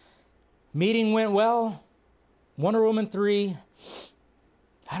 Meeting went well. Wonder Woman 3,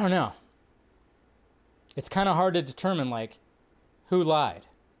 I don't know. It's kind of hard to determine, who lied.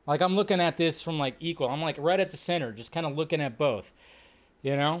 I'm looking at this from, equal. I'm, right at the center, just kind of looking at both.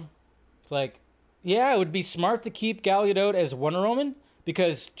 It's yeah, it would be smart to keep Gal Gadot as Wonder Woman,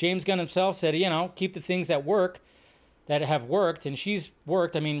 because James Gunn himself said, keep the things that have worked, and she's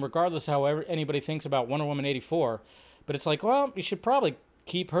worked, regardless of how anybody thinks about Wonder Woman 84. But it's well, you should probably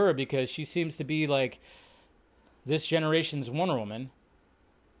keep her, because she seems to be, this generation's Wonder Woman.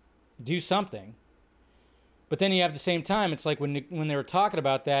 Do something. But then you have the same time, it's when they were talking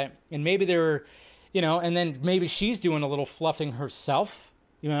about that, and maybe they were, and then maybe she's doing a little fluffing herself.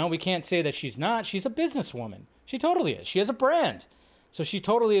 We can't say that she's not. She's a businesswoman. She totally is. She has a brand. So she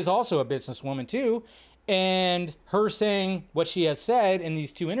totally is also a businesswoman too. And her saying what she has said in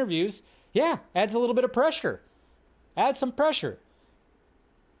these 2 interviews, adds a little bit of pressure. Adds some pressure.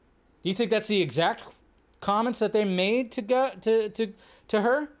 Do you think that's the exact comments that they made to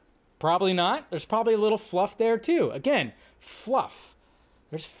her? Probably not. There's probably a little fluff there too. Again, fluff.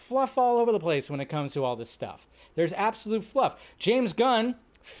 There's fluff all over the place when it comes to all this stuff. There's absolute fluff. James Gunn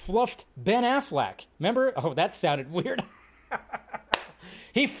fluffed Ben Affleck. Remember? Oh, that sounded weird.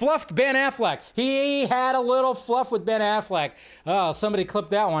 He fluffed Ben Affleck. He had a little fluff with Ben Affleck. Oh, somebody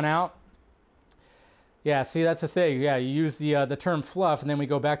clipped that one out. Yeah, see, that's the thing. Yeah, you use the term fluff, and then we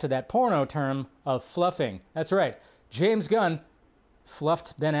go back to that porno term of fluffing. That's right. James Gunn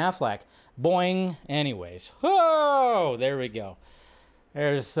fluffed Ben Affleck. Boing. Anyways. Whoa! There we go.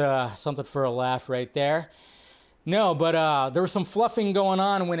 There's something for a laugh right there. No, but there was some fluffing going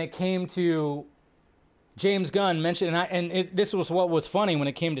on when it came to James Gunn mentioned, this was what was funny when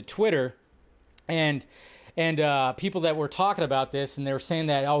it came to Twitter, and people that were talking about this, and they were saying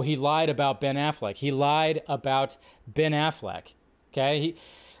that, he lied about Ben Affleck. He lied about Ben Affleck. Okay?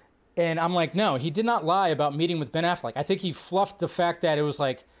 And I'm like, no, he did not lie about meeting with Ben Affleck. I think he fluffed the fact that it was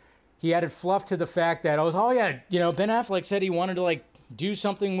he added fluff to the fact that, Ben Affleck said he wanted to do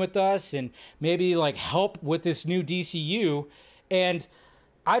something with us and maybe help with this new DCU. And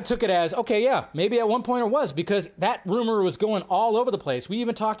I took it as, okay, yeah, maybe at one point it was, because that rumor was going all over the place. We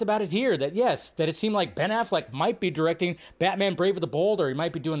even talked about it here, that yes, that it seemed like Ben Affleck might be directing Batman Brave and the Bold, or he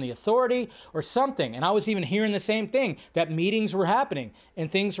might be doing The Authority or something. And I was even hearing the same thing, that meetings were happening and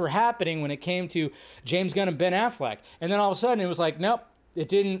things were happening when it came to James Gunn and Ben Affleck. And then all of a sudden it was like, nope, it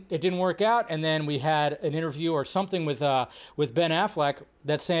didn't work out. And then we had an interview or something with Ben Affleck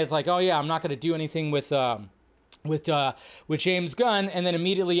that says like, oh yeah, I'm not going to do anything with James Gunn, and then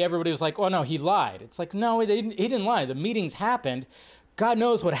immediately everybody was like, oh no, he lied. It's like, no, he didn't lie. The meetings happened. God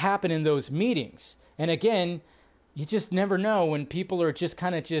knows what happened in those meetings. And again, you just never know when people are just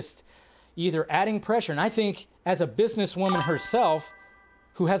kind of just either adding pressure. And I think as a businesswoman herself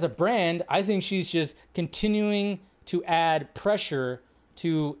who has a brand, I think she's just continuing to add pressure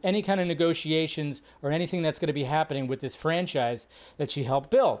to any kind of negotiations or anything that's going to be happening with this franchise that she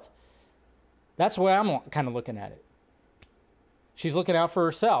helped build. That's the way I'm kind of looking at it. She's looking out for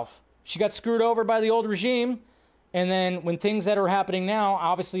herself. She got screwed over by the old regime. And then when things that are happening now,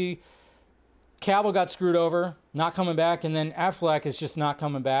 obviously Cavill got screwed over, not coming back. And then Affleck is just not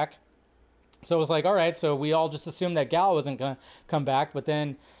coming back. So it was like, all right, so we all just assumed that Gal wasn't going to come back. But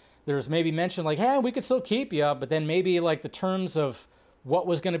then there was maybe mention like, hey, we could still keep you. But then maybe like the terms of what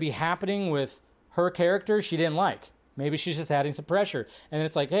was going to be happening with her character, she didn't like. Maybe she's just adding some pressure. And then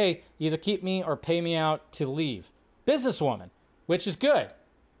it's like, hey, either keep me or pay me out to leave. Businesswoman, which is good.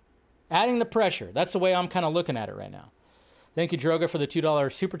 Adding the pressure. That's the way I'm kind of looking at it right now. Thank you, Droga, for the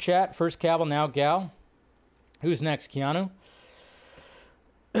 $2 super chat. First Cavill, now Gal. Who's next, Keanu?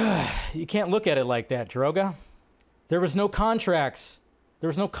 You can't look at it like that, Droga. There was no contracts. There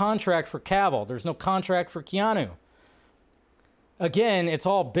was no contract for Cavill. There's no contract for Keanu. Again, it's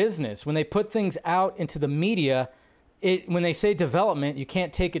all business. When they put things out into the media, when they say development, you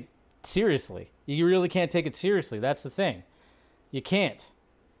can't take it seriously. You really can't take it seriously. That's the thing. You can't.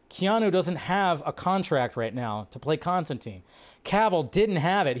 Keanu doesn't have a contract right now to play Constantine. Cavill didn't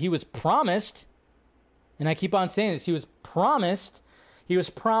have it. He was promised, and I keep on saying this, he was promised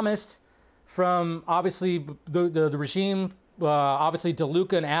from obviously the regime. Obviously,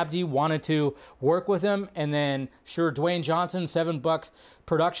 DeLuca and Abdi wanted to work with him, and then sure, Dwayne Johnson, $7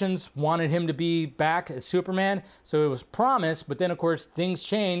 Productions, wanted him to be back as Superman. So it was promised, but then of course things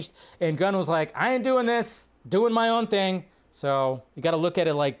changed, and Gunn was like, "I ain't doing this, doing my own thing." So you got to look at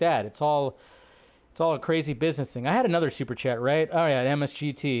it like that. It's all a crazy business thing. I had another super chat, right? Oh yeah,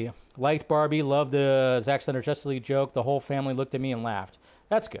 MSGT liked Barbie, loved the Zack Snyder Justice League joke. The whole family looked at me and laughed.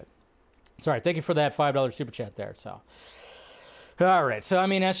 That's good. Sorry, thank you for that $5 super chat there. So. All right, so I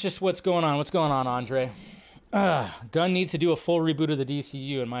mean, that's just what's going on. What's going on, Andre? Gunn needs to do a full reboot of the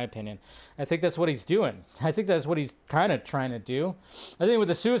DCU, in my opinion. I think that's what he's doing. I think that's what he's kind of trying to do. I think with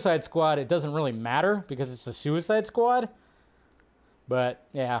the Suicide Squad, it doesn't really matter because it's the Suicide Squad. But,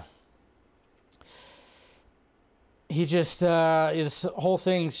 yeah. He just, his whole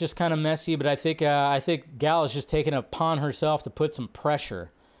thing's just kind of messy, but I think Gal is just taking it upon herself to put some pressure.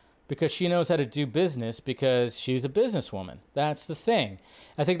 Because she knows how to do business because she's a businesswoman. That's the thing.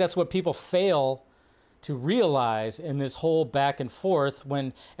 I think that's what people fail to realize in this whole back and forth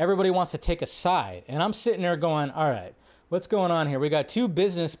when everybody wants to take a side. And I'm sitting there going, all right, what's going on here? We got two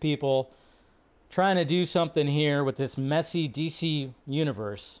business people trying to do something here with this messy DC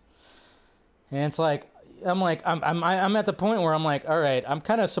universe. And it's like, I'm at the point where I'm like, all right, I'm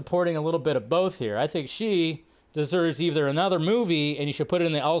kind of supporting a little bit of both here. I think she deserves either another movie and you should put it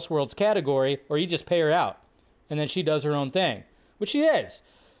in the Elseworlds category, or you just pay her out and then she does her own thing, which she is.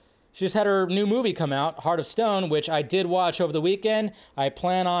 She just had her new movie come out, Heart of Stone, which I did watch over the weekend. I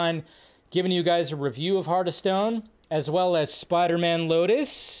plan on giving you guys a review of Heart of Stone, as well as Spider-Man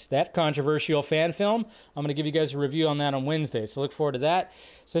Lotus, that controversial fan film. I'm going to give you guys a review on that on Wednesday, so look forward to that.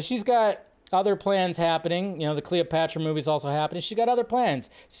 So she's got other plans happening. You know, the Cleopatra movie's also happening. She got other plans.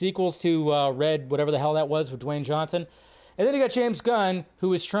 Sequels to Red, whatever the hell that was, with Dwayne Johnson. And then you got James Gunn,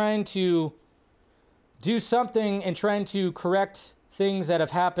 who is trying to do something and trying to correct things that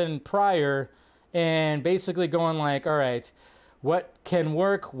have happened prior and basically going like, all right, what can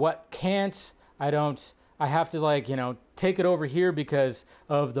work, what can't? I have to take it over here because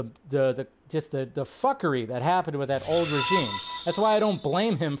of the fuckery that happened with that old regime. That's why I don't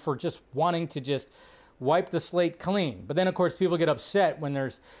blame him for just wanting to just wipe the slate clean. But then, of course, people get upset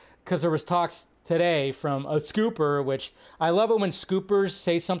because there was talks today from a scooper, which I love it when scoopers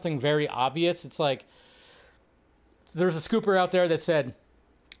say something very obvious. It's like, there's a scooper out there that said,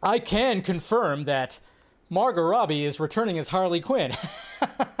 I can confirm that Margot Robbie is returning as Harley Quinn.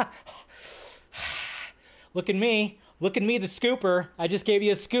 Look at me, the scooper. I just gave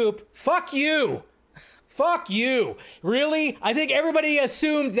you a scoop. Fuck you. Fuck you. Really? I think everybody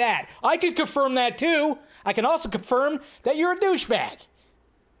assumed that. I could confirm that too. I can also confirm that you're a douchebag.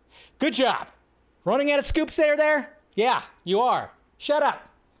 Good job. Running out of scoops there? Yeah, you are. Shut up.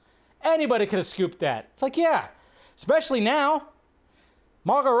 Anybody could have scooped that. It's like, yeah. Especially now.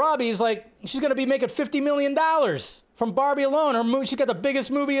 Margot Robbie's like, she's going to be making $50 million from Barbie alone. She got the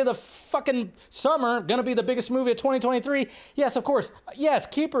biggest movie of the fucking summer. Going to be the biggest movie of 2023. Yes, of course. Yes,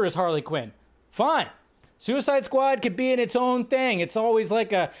 keep her as Harley Quinn. Fine. Suicide Squad could be in its own thing. It's always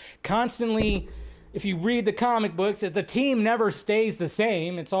like a constantly, if you read the comic books, the team never stays the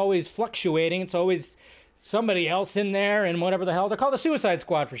same. It's always fluctuating. It's always somebody else in there and whatever the hell. They're called the Suicide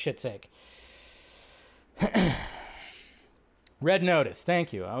Squad, for shit's sake. Red Notice.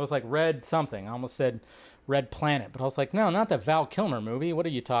 Thank you. I was like, Red something. I almost said Red Planet. But I was like, no, not the Val Kilmer movie. What are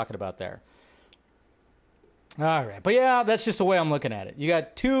you talking about there? All right. But yeah, that's just the way I'm looking at it. You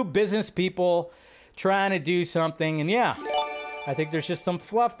got two business people trying to do something. And yeah, I think there's just some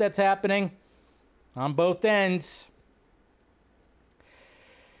fluff that's happening on both ends.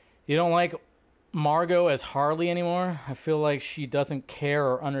 You don't like Margot as Harley anymore? I feel like she doesn't care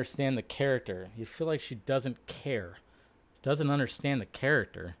or understand the character. You feel like she doesn't care. Doesn't understand the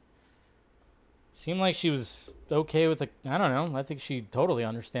character. Seemed like she was okay with the... I don't know. I think she totally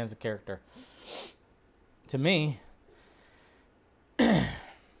understands the character. To me. At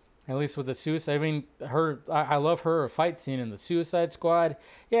least with the Suicide... I mean, I love her fight scene in the Suicide Squad.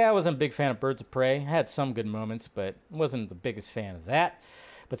 Yeah, I wasn't a big fan of Birds of Prey. Had some good moments, but wasn't the biggest fan of that.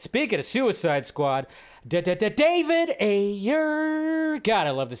 But speaking of Suicide Squad, David Ayer. God,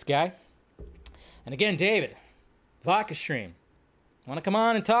 I love this guy. And again, David, Vodka Stream. Want to come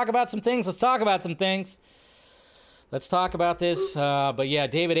on and talk about some things? Let's talk about some things. Let's talk about this. But yeah,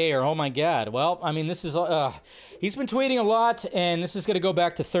 David Ayer, oh my God. Well, I mean, this is, he's been tweeting a lot, and this is going to go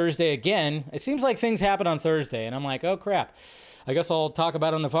back to Thursday again. It seems like things happen on Thursday, and I'm like, oh crap. I guess I'll talk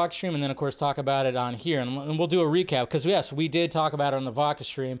about it on the Vodka Stream and then, of course, talk about it on here. And we'll do a recap because, yes, we did talk about it on the Vodka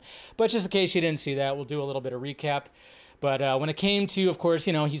Stream. But just in case you didn't see that, we'll do a little bit of recap. But when it came to, of course,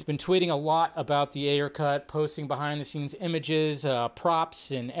 you know, he's been tweeting a lot about the Ayer cut, posting behind-the-scenes images,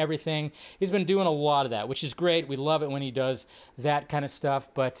 props, and everything. He's been doing a lot of that, which is great. We love it when he does that kind of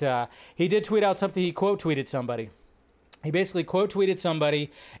stuff. But he did tweet out something. He quote-tweeted somebody. He basically quote-tweeted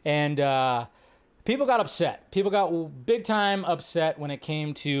somebody, and... people got upset. People got big time upset when it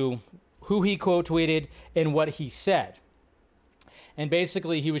came to who he quote tweeted and what he said. And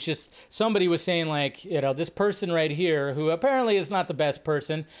basically he was just, somebody was saying like, you know, this person right here, who apparently is not the best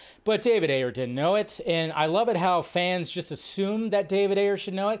person, but David Ayer didn't know it. And I love it how fans just assume that David Ayer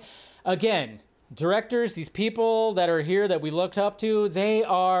should know it. Again, directors, these people that are here that we looked up to, they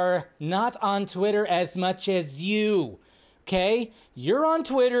are not on Twitter as much as you. Okay, you're on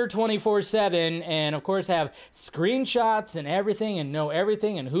Twitter 24/7 and of course have screenshots and everything and know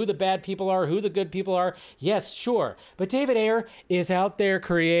everything and who the bad people are, who the good people are. Yes, sure. But David Ayer is out there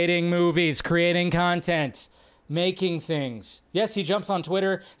creating movies, creating content, making things. Yes, he jumps on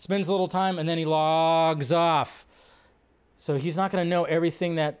Twitter, spends a little time, and then he logs off. So he's not going to know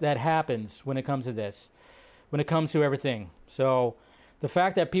everything that happens when it comes to this, when it comes to everything. So the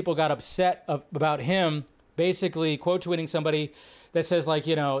fact that people got upset about him basically quote tweeting somebody that says like,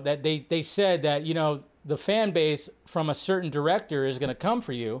 you know, that they said that, you know, the fan base from a certain director is going to come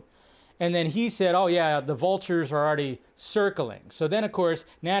for you. And then he said, oh yeah, the vultures are already circling. So then of course,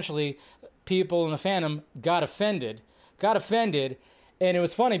 naturally people in the fandom got offended. And it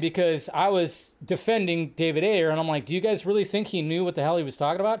was funny because I was defending David Ayer and I'm like, do you guys really think he knew what the hell he was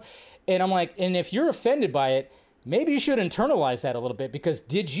talking about? And I'm like, and if you're offended by it, maybe you should internalize that a little bit, because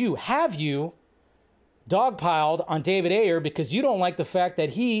have you dogpiled on David Ayer because you don't like the fact that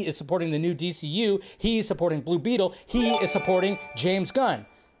he is supporting the new DCU, he's supporting Blue Beetle, he is supporting James Gunn.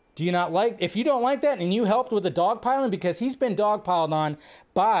 Do you not like, if you don't like that and you helped with the dogpiling, because he's been dogpiled on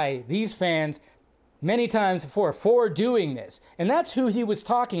by these fans many times before for doing this. And that's who he was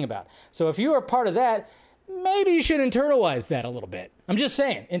talking about. So if you are part of that, maybe you should internalize that a little bit. I'm just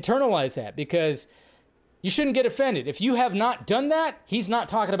saying, internalize that, because you shouldn't get offended. If you have not done that, he's not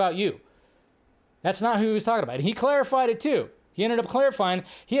talking about you. That's not who he was talking about. And he clarified it too. He ended up clarifying.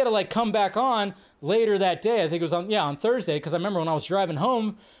 He had to like come back on later that day. I think it was on Thursday, because I remember when I was driving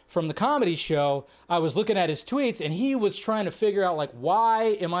home from the comedy show, I was looking at his tweets and he was trying to figure out like,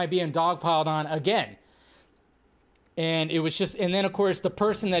 why am I being dogpiled on again? And it was just, and then of course the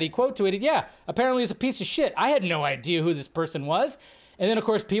person that he quote tweeted, yeah, apparently is a piece of shit. I had no idea who this person was. And then, of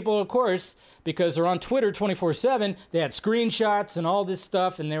course, people, of course, because they're on Twitter 24/7, they had screenshots and all this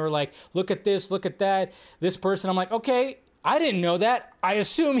stuff, and they were like, look at this, look at that, this person. I'm like, okay, I didn't know that. I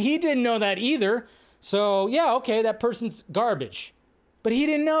assume he didn't know that either. So, yeah, okay, that person's garbage. But he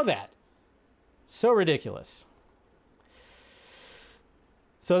didn't know that. So ridiculous.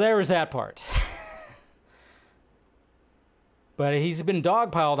 So there was that part. But he's been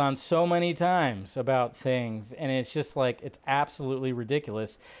dogpiled on so many times about things, and it's just like, it's absolutely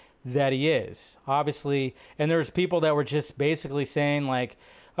ridiculous that he is. Obviously, and there's people that were just basically saying like,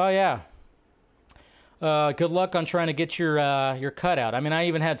 oh yeah, good luck on trying to get your cut out. I mean, I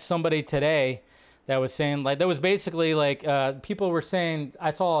even had somebody today that was saying, like, that was basically like, people were saying,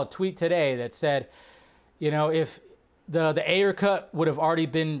 I saw a tweet today that said, you know, if the Ayer cut would have already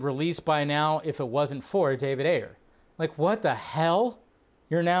been released by now if it wasn't for David Ayer. Like, what the hell?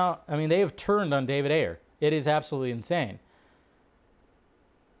 You're now, I mean, they have turned on David Ayer. It is absolutely insane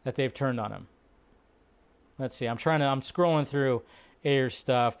that they've turned on him. Let's see, I'm scrolling through Ayer's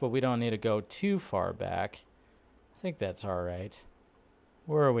stuff, but we don't need to go too far back. I think that's all right.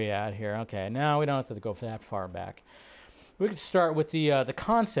 Where are we at here? Okay, now we don't have to go that far back. We could start with the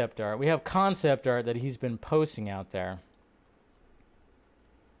concept art. We have concept art that he's been posting out there.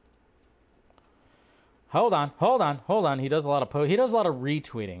 Hold on. He does a lot of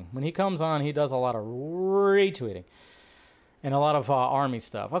retweeting. When he comes on, he does a lot of retweeting and a lot of army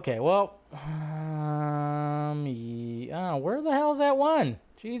stuff. Okay, well, where the hell's that one?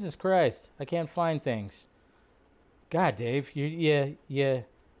 Jesus Christ, I can't find things. God, Dave, you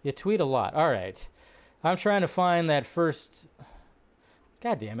tweet a lot. All right, I'm trying to find that first.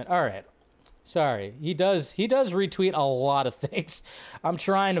 God damn it! All right. Sorry, he does retweet a lot of things. I'm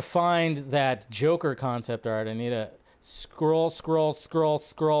trying to find that Joker concept art. I need to scroll.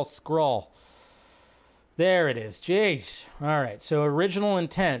 There it is. Jeez. All right, so original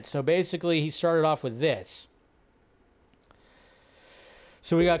intent. So basically he started off with this.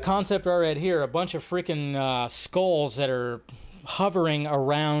 So we got concept art right here, a bunch of freaking skulls that are hovering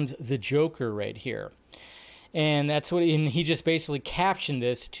around the Joker right here. And that's what, and he just basically captioned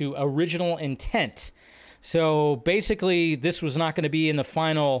this to original intent. So basically, this was not going to be in the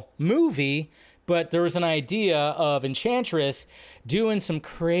final movie, but there was an idea of Enchantress doing some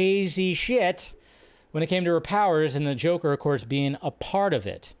crazy shit when it came to her powers, and the Joker, of course, being a part of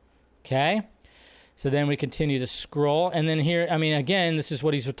it. Okay? So then we continue to scroll. And then here, I mean, again, this is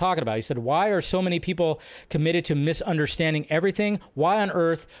what he's talking about. He said, why are so many people committed to misunderstanding everything? Why on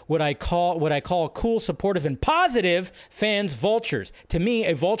earth would I call cool, supportive, and positive fans vultures? To me,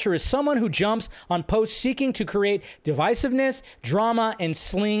 a vulture is someone who jumps on posts seeking to create divisiveness, drama, and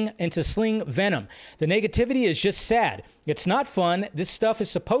sling venom. The negativity is just sad. It's not fun. This stuff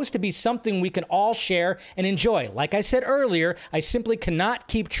is supposed to be something we can all share and enjoy. Like I said earlier, I simply cannot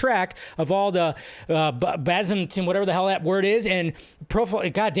keep track of all the basm, whatever the hell that word is, and profile.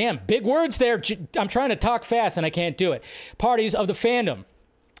 Goddamn, big words there. I'm trying to talk fast and I can't do it. Parties of the fandom.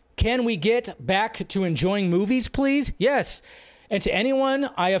 Can we get back to enjoying movies, please? Yes. And to anyone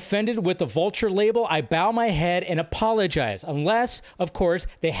I offended with the vulture label, I bow my head and apologize. Unless, of course,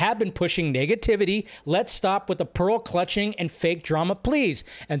 they have been pushing negativity. Let's stop with the pearl clutching and fake drama, please.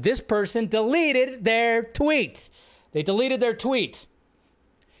 And this person deleted their tweet. They deleted their tweet.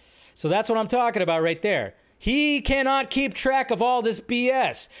 So that's what I'm talking about right there. He cannot keep track of all this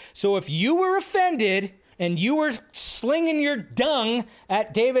BS. So if you were offended and you were slinging your dung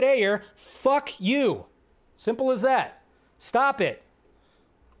at David Ayer, fuck you. Simple as that. Stop it.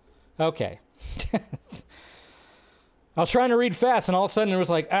 Okay. I was trying to read fast, and all of a sudden it was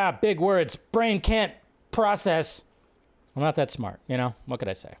like, big words. Brain can't process. I'm not that smart, you know? What could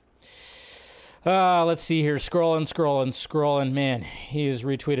I say? Let's see here. Scrolling. Man, he has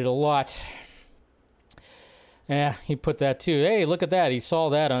retweeted a lot. Yeah, he put that too. Hey, look at that. He saw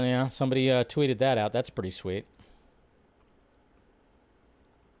that on, somebody tweeted that out. That's pretty sweet.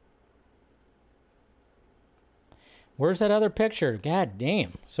 Where's that other picture? God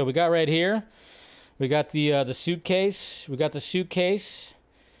damn. So we got right here. We got the suitcase. We got the suitcase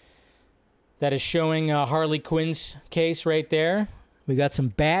that is showing Harley Quinn's case right there. We got some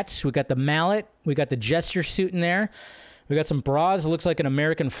bats. We got the mallet. We got the gesture suit in there. We got some bras. It looks like an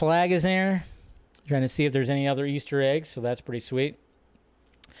American flag is there. Trying to see if there's any other Easter eggs. So that's pretty sweet.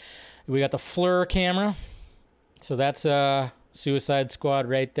 We got the FLIR camera. So that's Suicide Squad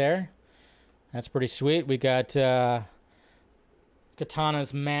right there. That's pretty sweet. We got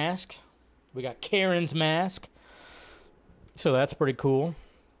Katana's mask. We got Karen's mask. So that's pretty cool.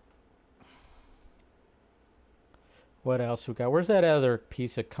 What else we got? Where's that other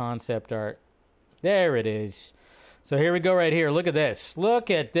piece of concept art? There it is. So here we go right here. Look at this. Look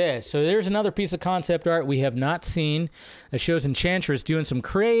at this. So there's another piece of concept art we have not seen that shows Enchantress doing some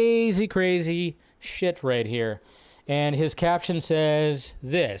crazy, crazy shit right here. And his caption says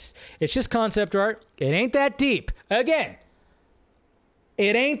this: "It's just concept art. It ain't that deep." Again,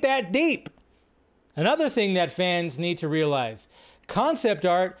 it ain't that deep. Another thing that fans need to realize: concept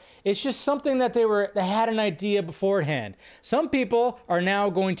art is just something that they had an idea beforehand. Some people are now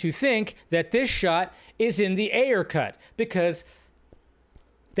going to think that this shot is in the Ayer cut because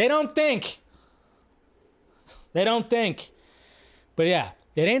they don't think. They don't think. But yeah,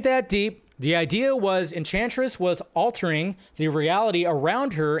 it ain't that deep. The idea was Enchantress was altering the reality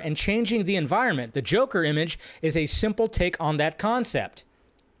around her and changing the environment. The Joker image is a simple take on that concept.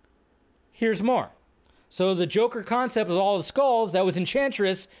 Here's more. So the Joker concept of all the skulls, that was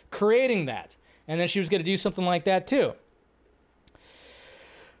Enchantress creating that. And then she was going to do something like that too.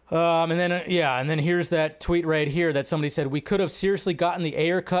 And then here's that tweet right here that somebody said, "We could have seriously gotten the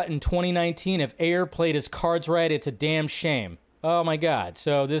Ayer cut in 2019 if Ayer played his cards right. It's a damn shame." Oh my God.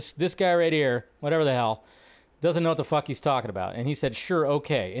 So this guy right here, whatever the hell, doesn't know what the fuck he's talking about. And he said, sure,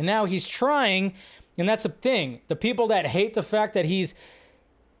 okay. And now he's trying, and that's the thing. The people that hate the fact that he's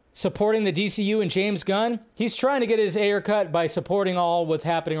supporting the DCU and James Gunn, he's trying to get his Ayer cut by supporting all what's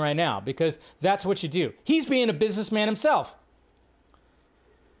happening right now, because that's what you do. He's being a businessman himself.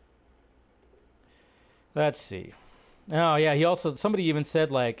 Let's see. Oh, yeah, somebody even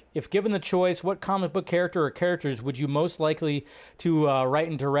said, like, if given the choice, what comic book character or characters would you most likely to write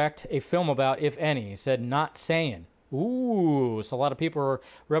and direct a film about, if any? He said, not saying. Ooh, so a lot of people are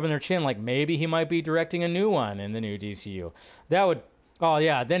rubbing their chin like maybe he might be directing a new one in the new DCU. That would, oh,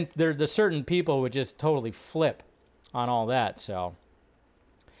 yeah, then the certain people would just totally flip on all that, so.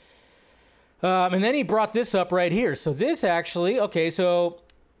 And then he brought this up right here. So this actually, okay, so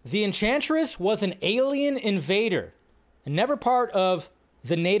the Enchantress was an alien invader. And never part of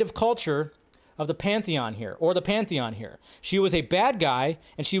the native culture of the Pantheon here, or the Pantheon here. She was a bad guy,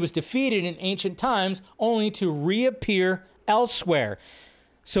 and she was defeated in ancient times, only to reappear elsewhere.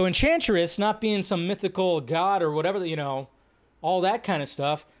 So Enchantress, not being some mythical god or whatever, all that kind of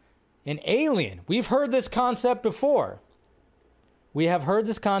stuff, an alien. We've heard this concept before. We have heard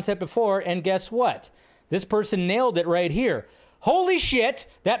this concept before, and guess what? This person nailed it right here. Holy shit,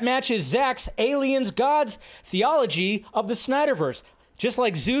 that matches Zack's aliens gods theology of the Snyderverse. Just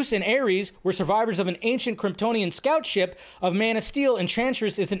like Zeus and Ares were survivors of an ancient Kryptonian scout ship of Man of Steel,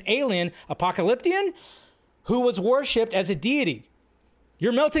 Enchantress is an alien apocalyptian who was worshipped as a deity.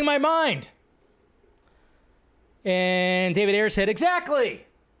 You're melting my mind. And David Ayer said, exactly.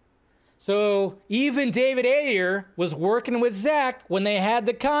 So even David Ayer was working with Zack when they had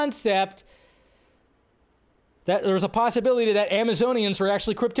the concept that there was a possibility that Amazonians were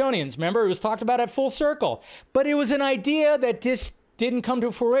actually Kryptonians. Remember, it was talked about at Full Circle. But it was an idea that just didn't come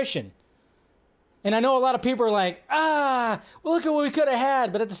to fruition. And I know a lot of people are like, well, look at what we could have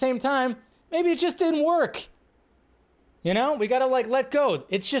had. But at the same time, maybe it just didn't work. We got to let go.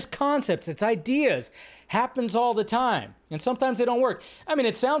 It's just concepts. It's ideas. Happens all the time. And sometimes they don't work. I mean,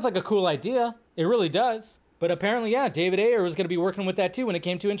 it sounds like a cool idea. It really does. But apparently, yeah, David Ayer was going to be working with that too when it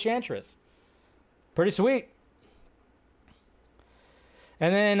came to Enchantress. Pretty sweet.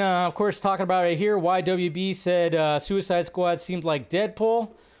 And then, of course, talking about it here, YWB said Suicide Squad seemed like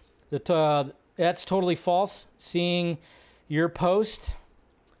Deadpool. That's totally false. Seeing your post,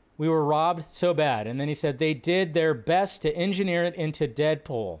 we were robbed so bad. And then he said they did their best to engineer it into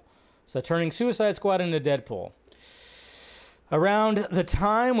Deadpool. So turning Suicide Squad into Deadpool. Around the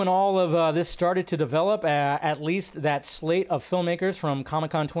time when all of this started to develop, at least that slate of filmmakers from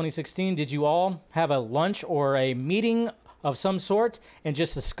Comic-Con 2016, did you all have a lunch or a meeting of some sort and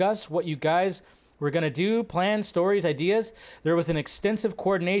just discuss what you guys were going to do, plans, stories, ideas? There was an extensive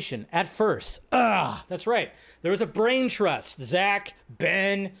coordination at first. That's right. There was a brain trust. Zack,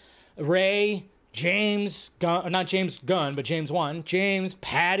 Ben, Ray, James, Gunn, not James Gunn, but James 1, James,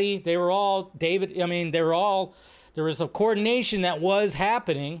 Patty, they were all, David, there was a coordination that was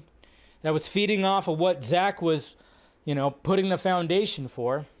happening that was feeding off of what Zack was, putting the foundation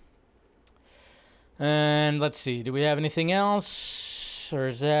for. And let's see, do we have anything else? Or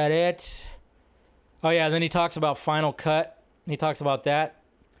is that it? Oh, yeah, then he talks about Final Cut. He talks about that.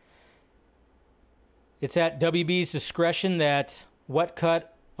 It's at WB's discretion that what cut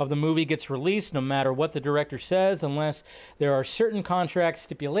of the movie gets released, no matter what the director says, unless there are certain contract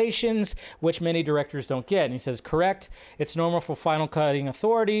stipulations, which many directors don't get. And he says, correct, it's normal for final cutting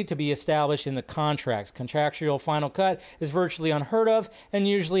authority to be established in the contracts. Contractual final cut is virtually unheard of and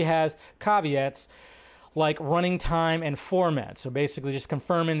usually has caveats like running time and format. So basically just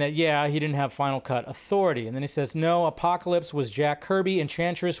confirming that, yeah, he didn't have final cut authority. And then he says, no, Apocalypse was Jack Kirby,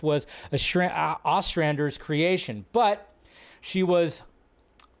 Enchantress was Ostrander's creation. But she was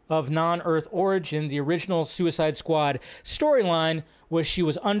of non-Earth origin. The original Suicide Squad storyline was she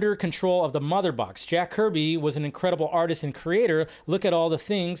was under control of the Mother Box. Jack Kirby was an incredible artist and creator. Look at all the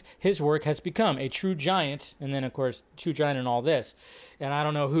things his work has become. A true giant, and then, of course, true giant in all this. And I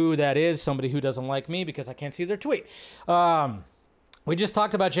don't know who that is, somebody who doesn't like me because I can't see their tweet. We just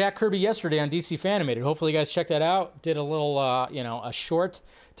talked about Jack Kirby yesterday on DC Fanimated. Hopefully you guys check that out. Did a little, a short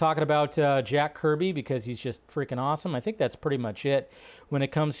talking about Jack Kirby because he's just freaking awesome. I think that's pretty much it when it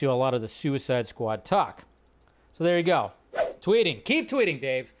comes to a lot of the Suicide Squad talk. So there you go. Tweeting. Keep tweeting,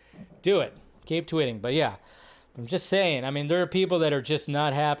 Dave. Do it. Keep tweeting. But yeah, I'm just saying, I mean, there are people that are just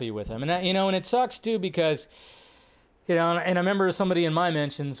not happy with him. And, and it sucks too because, and I remember somebody in my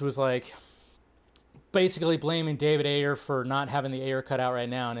mentions was like, basically blaming David Ayer for not having the Ayer cut out right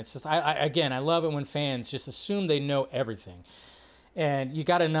now. And it's just, I love it when fans just assume they know everything. And you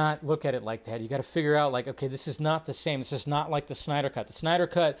got to not look at it like that. You got to figure out like, okay, this is not the same. This is not like the Snyder Cut. The Snyder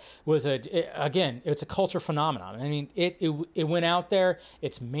Cut was it's a culture phenomenon. I mean, it went out there.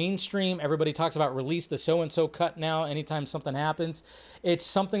 It's mainstream. Everybody talks about release the so-and-so cut now anytime something happens. It's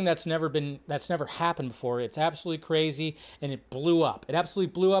something that's never happened before. It's absolutely crazy, and it blew up. It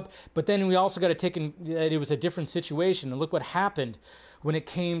absolutely blew up. But then we also got to take in that it was a different situation. And look what happened when it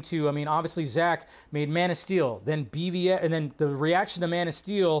came to, I mean, obviously Zack made Man of Steel, then BVS, and then the reaction to Man of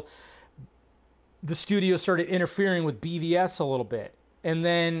Steel, the studio started interfering with BVS a little bit. And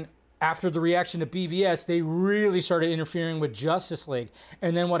then after the reaction to BVS, they really started interfering with Justice League.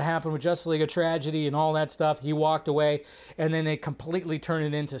 And then what happened with Justice League, a tragedy and all that stuff, he walked away, and then they completely turned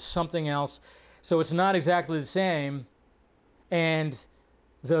it into something else. So it's not exactly the same. And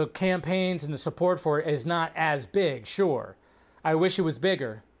the campaigns and the support for it is not as big, sure. I wish it was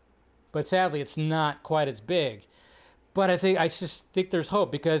bigger, but sadly it's not quite as big. But I just think there's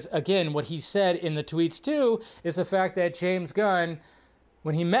hope because, again, what he said in the tweets too is the fact that James Gunn,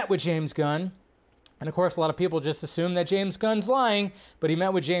 when he met with James Gunn, and of course a lot of people just assume that James Gunn's lying, but he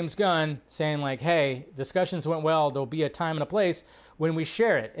met with James Gunn saying like, hey, discussions went well, there'll be a time and a place when we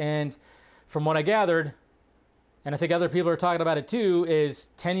share it. And from what I gathered, and I think other people are talking about it too, is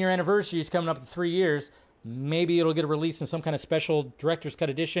 10-year anniversary is coming up in 3 years. Maybe it'll get released in some kind of special director's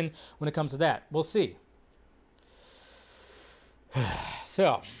cut edition when it comes to that. We'll see.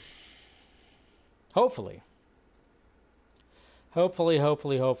 So, hopefully.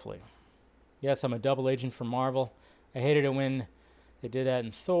 Yes, I'm a double agent for Marvel. I hated it when they did that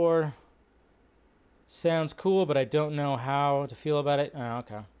in Thor. Sounds cool, but I don't know how to feel about it. Oh,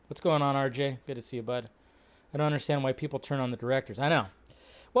 okay. What's going on, RJ? Good to see you, bud. I don't understand why people turn on the directors. I know.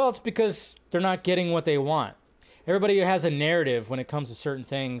 Well, it's because they're not getting what they want. Everybody has a narrative when it comes to certain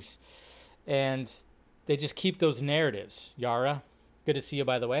things, and they just keep those narratives. Yara, good to see you,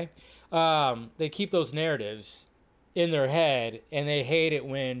 by the way. They keep those narratives in their head, and they hate it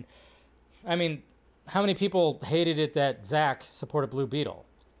when... I mean, how many people hated it that Zack supported Blue Beetle?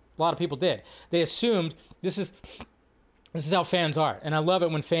 A lot of people did. They assumed this is how fans are. And I love it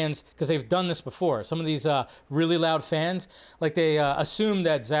when fans, because they've done this before. Some of these really loud fans, like they assume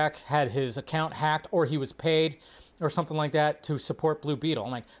that Zack had his account hacked or he was paid or something like that to support Blue Beetle.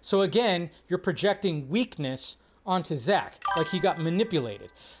 I'm like, so again, you're projecting weakness onto Zack, like he got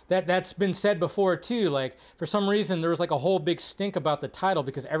manipulated. That's been said before too. Like for some reason there was like a whole big stink about the title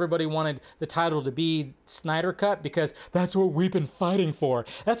because everybody wanted the title to be Snyder Cut because that's what we've been fighting for.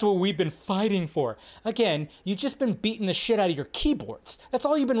 That's what we've been fighting for. Again, you've just been beating the shit out of your keyboards. That's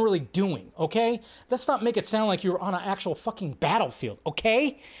all you've been really doing, okay? Let's not make it sound like you were on an actual fucking battlefield,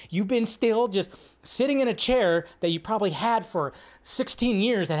 okay? You've been still just sitting in a chair that you probably had for 16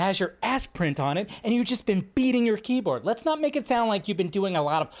 years that has your ass print on it, and you've just been beating your keyboard. Let's not make it sound like you've been doing a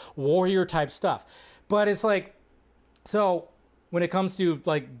lot of warrior type stuff. But it's like, so when it comes to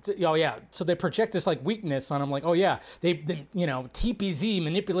like, oh yeah, so they project this like weakness on him, like, oh yeah, they TPZ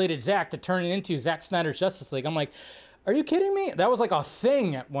manipulated Zack to turn it into Zack Snyder's Justice League. I'm like, are you kidding me? That was like a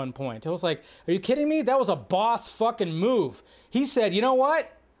thing at one point. It was like, are you kidding me? That was a boss fucking move. He said, you know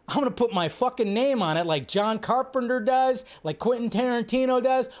what? I'm going to put my fucking name on it like John Carpenter does, like Quentin Tarantino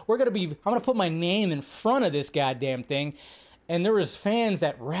does. I'm going to put my name in front of this goddamn thing. And there was fans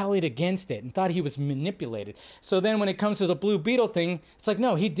that rallied against it and thought he was manipulated. So then when it comes to the Blue Beetle thing, it's like,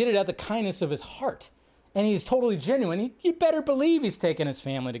 no, he did it out of the kindness of his heart. And he's totally genuine. You better believe he's taking his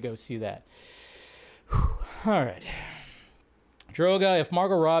family to go see that. Whew. All right. Droga, if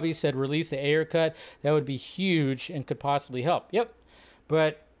Margot Robbie said release the Ayer cut, that would be huge and could possibly help. Yep.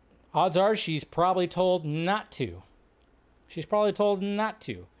 But odds are she's probably told not to.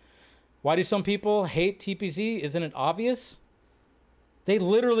 Why do some people hate TPZ? Isn't it obvious? They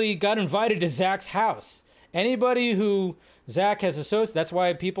literally got invited to Zack's house Anybody who Zach has associated, that's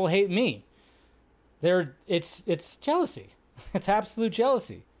why people hate me. It's jealousy. It's absolute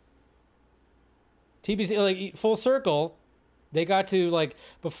jealousy. TBC, like, full circle, they got to, like,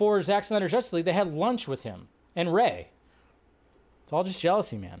 before Zack Snyder's Justice League, they had lunch with him and Ray. It's all just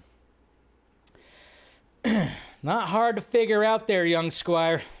jealousy, man. Not hard to figure out there, young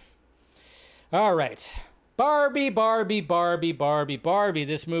squire. All right. Barbie.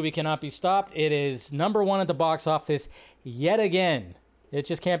 This movie cannot be stopped. It is number 1 at the box office yet again. It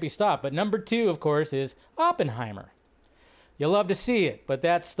just can't be stopped. But number 2, of course, is Oppenheimer. You love to see it, but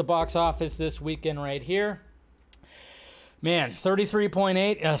that's the box office this weekend right here. Man,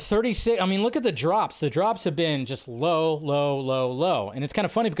 33.8, 36. I mean, look at the drops. The drops have been just low. And it's kind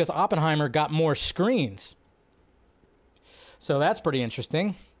of funny because Oppenheimer got more screens. So that's pretty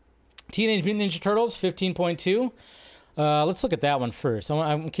interesting. Teenage Mutant Ninja Turtles, 15.2. Let's look at that one first.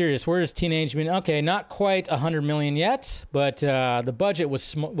 I'm curious. Where is Teenage Mutant? Okay, not quite 100 million yet, but the budget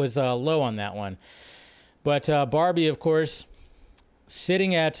was low on that one. But Barbie, of course,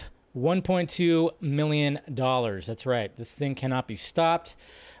 sitting at $1.2 million. That's right. This thing cannot be stopped.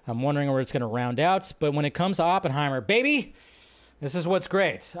 I'm wondering where it's going to round out. But when it comes to Oppenheimer, baby, this is what's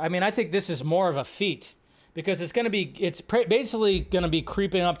great. I mean, I think this is more of a feat because it's basically going to be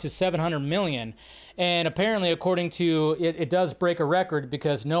creeping up to 700 million. And apparently, according to it does break a record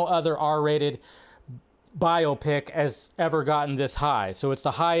because no other R-rated biopic has ever gotten this high. So it's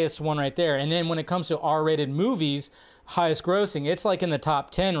the highest one right there. And then when it comes to R-rated movies, highest grossing, it's like in the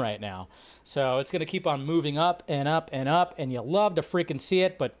top 10 right now. So it's going to keep on moving up and up and up, and you love to freaking see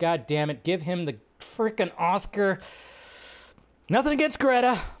it, but god damn it, give him the freaking Oscar. Nothing against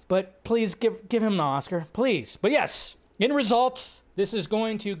Greta, but please give him the Oscar, please. But yes, in results, this is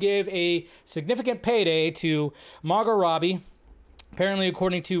going to give a significant payday to Margot Robbie. Apparently,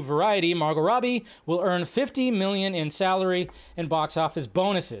 according to Variety, Margot Robbie will earn $50 million in salary and box office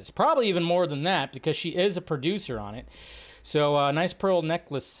bonuses. Probably even more than that because she is a producer on it. So, nice pearl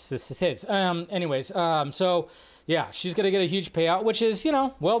necklace this is. So, yeah, she's going to get a huge payout, which is,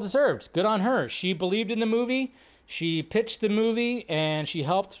 well-deserved. Good on her. She believed in the movie. She pitched the movie, and she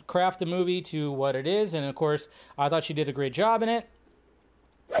helped craft the movie to what it is. And, of course, I thought she did a great job in it.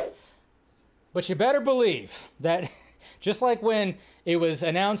 But you better believe that just like when it was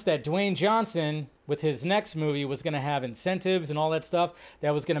announced that Dwayne Johnson, with his next movie, was going to have incentives and all that stuff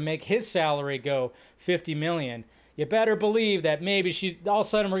that was going to make his salary go $50 million, you better believe that maybe all of a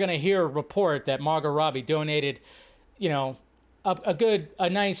sudden we're going to hear a report that Margot Robbie donated, a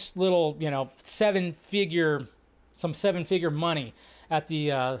nice little, seven-figure money at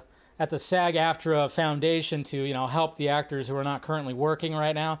the SAG-AFTRA Foundation to, help the actors who are not currently working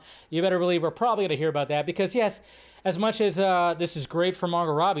right now. You better believe we're probably going to hear about that because, yes, as much as this is great for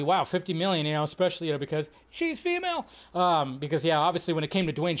Margot Robbie, wow, $50 million, especially, because she's female. Because, yeah, obviously when it came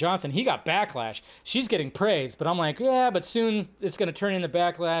to Dwayne Johnson, he got backlash. She's getting praise, but I'm like, yeah, but soon it's going to turn into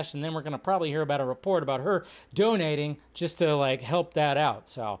backlash, and then we're going to probably hear about a report about her donating just to, help that out.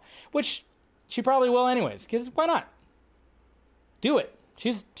 So, which she probably will anyways, because why not? Do it.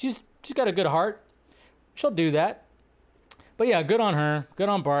 She's got a good heart. She'll do that. But yeah, good on her. Good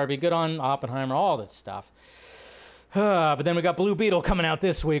on Barbie. Good on Oppenheimer. All this stuff. But then we got Blue Beetle coming out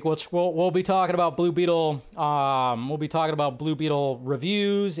this week, which we'll be talking about Blue Beetle. We'll be talking about Blue Beetle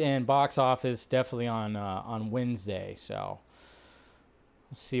reviews and box office definitely on Wednesday. So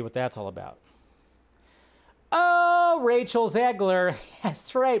let's see what that's all about. Oh, Rachel Zegler.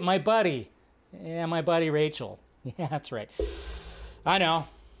 That's right, my buddy. Yeah, my buddy Rachel. Yeah, that's right. I know.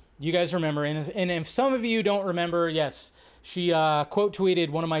 You guys remember. And if some of you don't remember, yes, she quote tweeted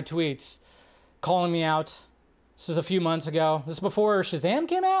one of my tweets calling me out. This was a few months ago. This is before Shazam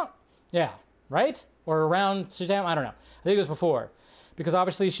came out? Yeah, right? Or around Shazam? I don't know. I think it was before. Because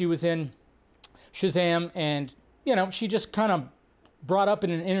obviously she was in Shazam and, she just kind of brought up in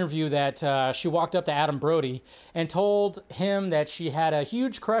an interview that she walked up to Adam Brody and told him that she had a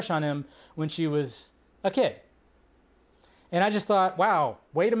huge crush on him when she was a kid. And I just thought, wow,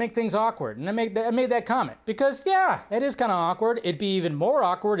 way to make things awkward. And I made that comment because, yeah, it is kind of awkward. It'd be even more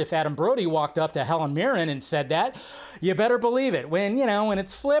awkward if Adam Brody walked up to Helen Mirren and said that. You better believe it. When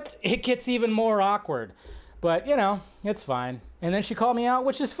it's flipped, it gets even more awkward. But, it's fine. And then she called me out,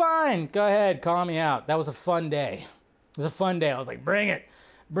 which is fine. Go ahead, call me out. That was a fun day. It was a fun day. I was like, bring it,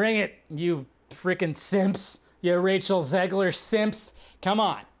 you freaking simps. You Rachel Zegler simps. Come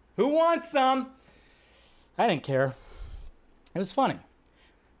on. Who wants some? I didn't care. It was funny,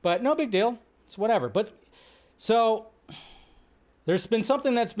 but no big deal. It's whatever. But so there's been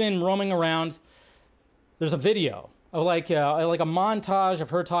something that's been roaming around. There's a video like a montage of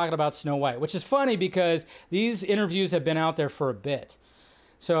her talking about Snow White, which is funny because these interviews have been out there for a bit.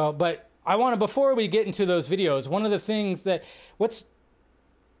 So, but I want to, before we get into those videos, one of the things what's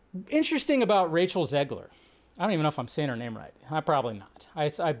interesting about Rachel Zegler, I don't even know if I'm saying her name right. I'm probably not.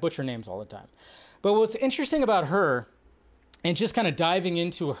 I butcher names all the time. But what's interesting about her, and just kind of diving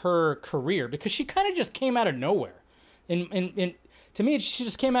into her career, because she kind of just came out of nowhere. And to me, she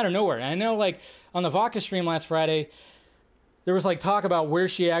just came out of nowhere. And I know, like, on the Vodka stream last Friday, there was, like, talk about where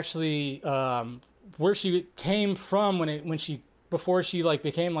she actually, where she came from before she, like,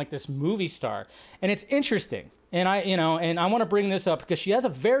 became, like, this movie star. And it's interesting. And I want to bring this up because she has a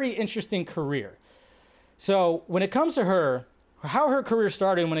very interesting career. So when it comes to her, how her career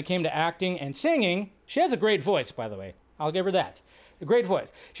started when it came to acting and singing, she has a great voice, by the way. I'll give her that. A great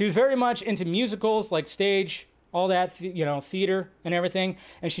voice. She was very much into musicals, like stage, all that, theater and everything.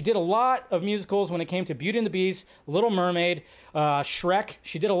 And she did a lot of musicals when it came to Beauty and the Beast, Little Mermaid, Shrek.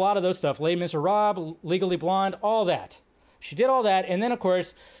 She did a lot of those stuff. Les Miserables, Legally Blonde, all that. She did all that. And then, of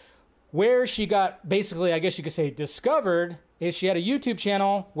course, where she got basically, I guess you could say, discovered is she had a YouTube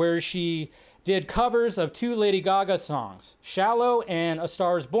channel where she did covers of 2 Lady Gaga songs, Shallow and A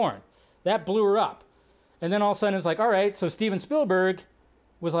Star Is Born. That blew her up. And then all of a sudden it's like, all right, so Steven Spielberg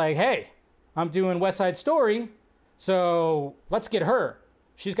was like, hey, I'm doing West Side Story, so let's get her.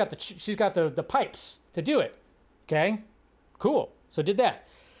 She's got the pipes to do it. Okay, cool. So did that.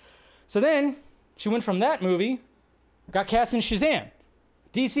 So then she went from that movie, got cast in Shazam,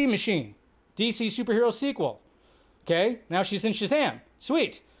 DC Machine, DC superhero sequel. Okay, now she's in Shazam.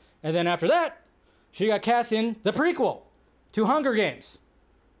 Sweet. And then after that, she got cast in the prequel to Hunger Games.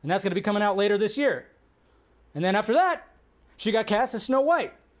 And that's going to be coming out later this year. And then after that, she got cast as Snow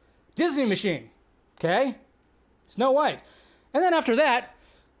White. Disney Machine. Okay? Snow White. And then after that,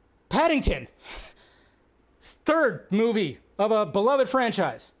 Paddington. 3rd movie of a beloved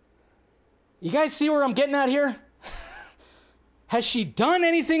franchise. You guys see where I'm getting at here? Has she done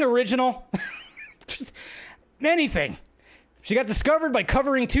anything original? Anything. She got discovered by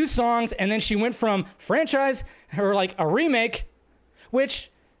covering 2 songs, and then she went from franchise, or like a remake, which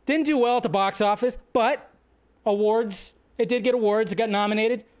didn't do well at the box office, but awards, it did get awards, it got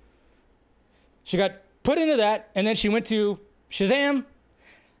nominated. She got put into that, and then she went to Shazam,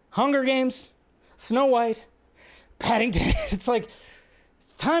 Hunger Games, Snow White, Paddington. It's like,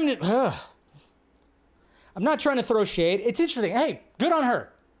 it's time to, I'm not trying to throw shade. It's interesting. Hey, good on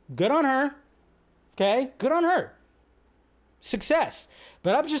her. Good on her. Okay? Good on her. Success.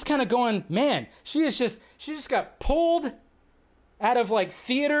 But I'm just kind of going, man, she just got pulled out of like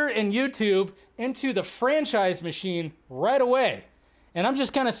theater and YouTube into the franchise machine right away. And I'm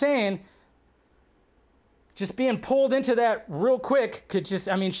just kind of saying, just being pulled into that real quick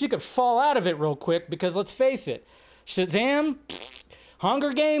she could fall out of it real quick, because let's face it, Shazam,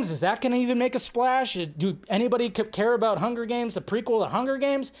 Hunger Games, is that going to even make a splash? Do anybody care about Hunger Games, the prequel to Hunger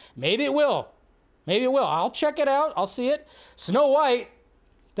Games? Maybe it will. Maybe it will. I'll check it out. I'll see it. Snow White,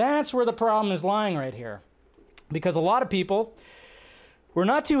 that's where the problem is lying right here. Because a lot of people were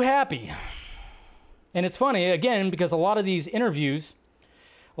not too happy. And it's funny, again, because a lot of these interviews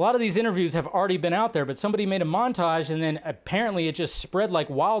have already been out there, but somebody made a montage, and then apparently it just spread like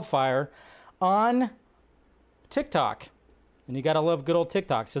wildfire on TikTok. And you gotta love good old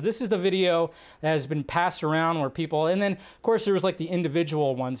TikTok. So this is the video that has been passed around where people, and then of course there was like the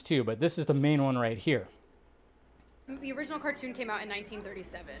individual ones too, but this is the main one right here. The original cartoon came out in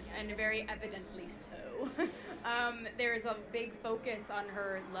 1937, and very evidently so. There's a big focus on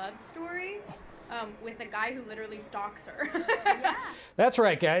her love story with a guy who literally stalks her. That's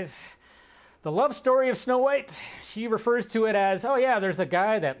right, guys. The love story of Snow White, she refers to it as, oh yeah, there's a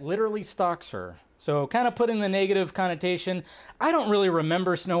guy that literally stalks her. So kind of putting the negative connotation. I don't really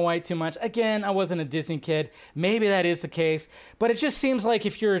remember Snow White too much. Again, I wasn't a Disney kid. Maybe that is the case. But it just seems like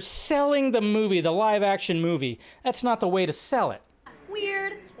if you're selling the movie, the live action movie, that's not the way to sell it.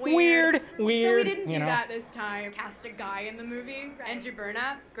 Weird. So we didn't do that this time. Cast a guy in the movie. Right. Andrew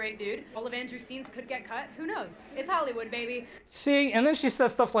Burnap, great dude. All of Andrew's scenes could get cut. Who knows? It's Hollywood, baby. See, and then she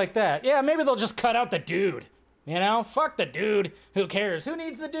says stuff like that. Yeah, maybe they'll just cut out the dude. You know? Fuck the dude. Who cares? Who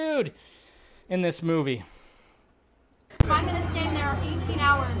needs the dude in this movie? If I'm going to stand there 18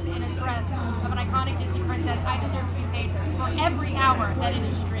 hours in a dress of an iconic Disney princess, I deserve to be paid for every hour that it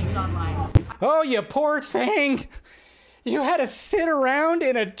is streamed online. Oh, you poor thing. You had to sit around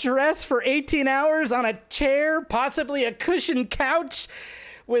in a dress for 18 hours on a chair, possibly a cushioned couch,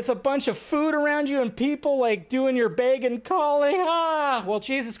 with a bunch of food around you and people like doing your beg and calling. Well,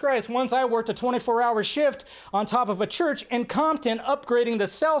 Jesus Christ, once I worked a 24-hour shift on top of a church in Compton upgrading the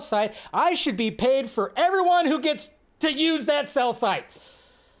cell site. I should be paid for everyone who gets to use that cell site.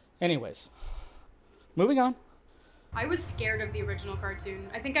 Anyways, moving on. I was scared of the original cartoon.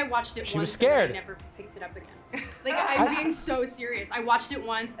 I think I watched it She once was scared. and I never picked it up again. Like, I'm being so serious. I watched it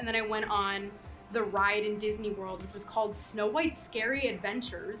once and then I went on the ride in Disney World, which was called Snow White's Scary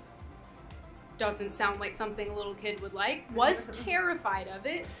Adventures. Doesn't sound like something a little kid would like. Was terrified of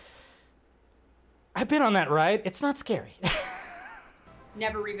it. I've been on that ride. It's not scary.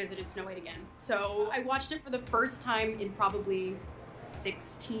 Never revisited Snow White again. So I watched it for the first time in probably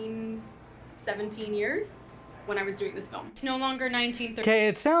 16, 17 years. When I was doing this film. It's no longer 1930. Okay,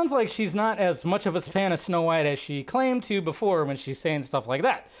 it sounds like she's not as much of a fan of Snow White as she claimed to before when she's saying stuff like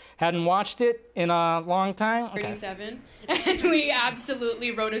that. Hadn't watched it in a long time. Okay. 37. And we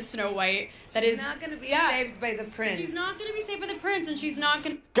absolutely wrote a Snow White that is not going to be saved by the prince. She's not going to be saved by the prince, and she's not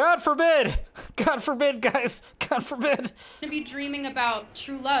going God forbid! God forbid, guys! God forbid! to be dreaming about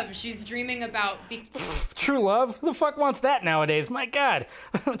true love. She's dreaming about True love? Who the fuck wants that nowadays? My God.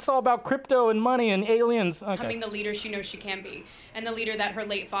 It's all about crypto and money and aliens. Okay. becoming the leader she knows she can be, and the leader that her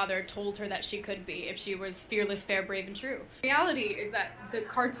late father told her that she could be if she was fearless, fair, brave, and true. Reality is that the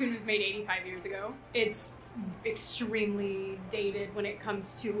cartoon was made 85 years ago. It's extremely dated when it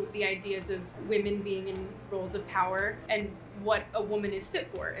comes to the ideas of women being in roles of power and what a woman is fit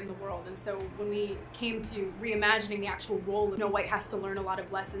for in the world. And so when we came to reimagining the actual role, Snow White has to learn a lot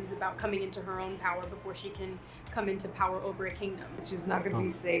of lessons about coming into her own power before she can come into power over a kingdom. She's not going to be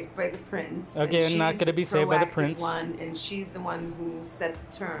saved by the prince. Again, not going to be saved by the prince. One, and she's the one who set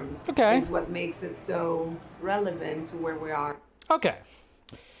the terms. Okay. Is what makes it so relevant to where we are. Okay.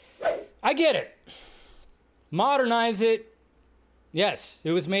 I get it. Modernize it. Yes,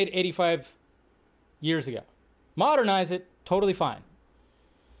 it was made 85 years ago. Modernize it, totally fine.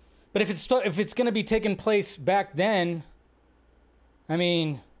 But if it's going to be taking place back then, I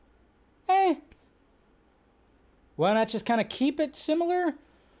mean, why not just kind of keep it similar?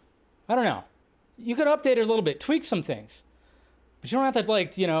 I don't know. You could update it a little bit, tweak some things. But you don't have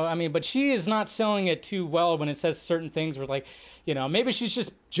to, but she is not selling it too well when it says certain things where, maybe she's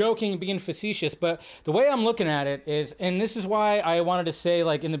just joking and being facetious. But the way I'm looking at it is, and this is why I wanted to say,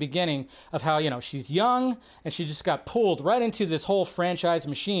 in the beginning of how, she's young and she just got pulled right into this whole franchise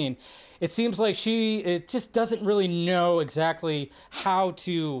machine. It seems like it just doesn't really know exactly how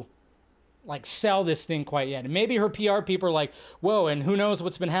to sell this thing quite yet. And maybe her PR people are like, whoa, and who knows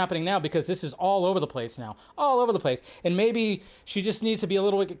what's been happening now, because this is all over the place now. All over the place. And maybe she just needs to be a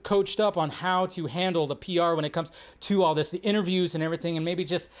little bit coached up on how to handle the PR when it comes to all this, the interviews and everything, and maybe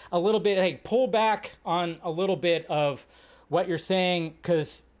just a little bit, pull back on a little bit of what you're saying,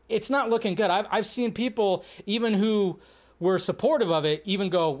 because it's not looking good. I've seen people, even who were supportive of it, even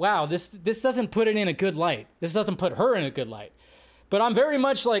go, wow, this doesn't put it in a good light. This doesn't put her in a good light. But I'm very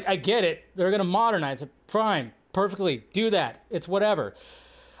much I get it. They're going to modernize it. Fine. Perfectly. Do that. It's whatever.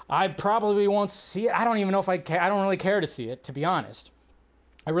 I probably won't see it. I don't even know if I care. I don't really care to see it, to be honest.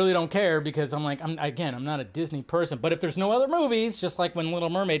 I really don't care because I'm not a Disney person. But if there's no other movies, just like when Little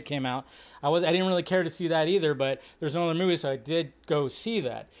Mermaid came out, I didn't really care to see that either, but there's no other movies, so I did go see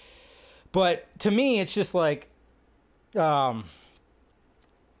that. But to me, it's just when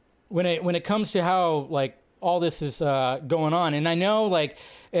it comes to how, all this is going on. And I know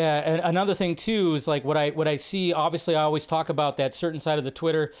another thing too is what I see, obviously I always talk about that certain side of the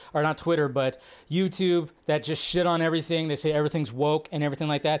Twitter, or not Twitter, but YouTube, that just shit on everything. They say everything's woke and everything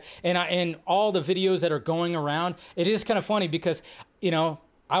like that. And all the videos that are going around, it is kind of funny because,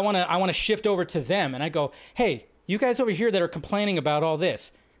 I want to shift over to them and I go, hey, you guys over here that are complaining about all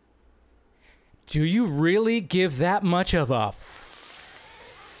this, do you really give that much of a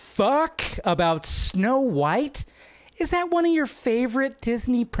fuck about Snow White? Is that one of your favorite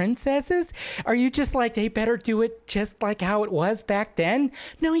Disney princesses? Are you just they better do it just like how it was back then?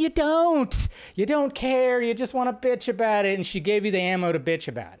 No, you don't. You don't care. You just want to bitch about it, and she gave you the ammo to bitch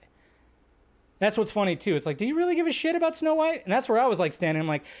about it. That's what's funny, too. It's do you really give a shit about Snow White? And that's where I was standing.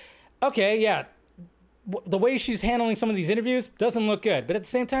 I'm okay, yeah. The way she's handling some of these interviews doesn't look good. But at the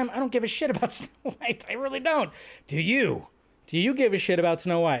same time, I don't give a shit about Snow White. I really don't. Do you? Do you give a shit about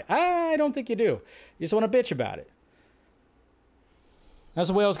Snow White? I don't think you do. You just want to bitch about it. That's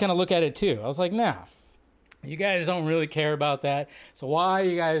the way I was kind of look at it too. I was nah, you guys don't really care about that. So why are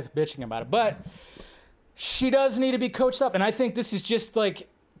you guys bitching about it? But she does need to be coached up. And I think this is just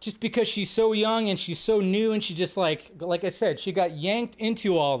because she's so young and she's so new and she just like I said, she got yanked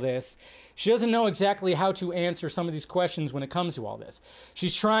into all this. She doesn't know exactly how to answer some of these questions when it comes to all this.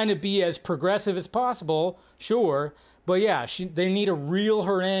 She's trying to be as progressive as possible, sure. But yeah, they need to reel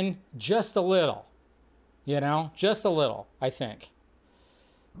her in just a little. Just a little, I think.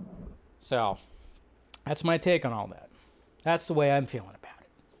 So, that's my take on all that. That's the way I'm feeling about it.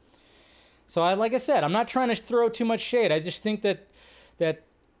 So like I said, I'm not trying to throw too much shade. I just think that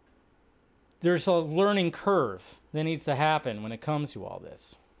there's a learning curve that needs to happen when it comes to all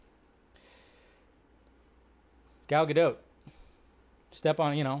this. Gal Gadot, step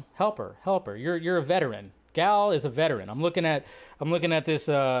on, help her. You're a veteran. Gal is a veteran. I'm looking at this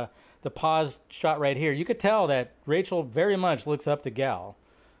the pause shot right here. You could tell that Rachel very much looks up to Gal.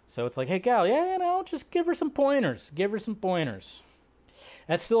 So it's like, hey Gal, just give her some pointers.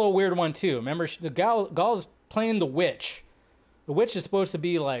 That's still a weird one too. Remember, Gal is playing the witch. The witch is supposed to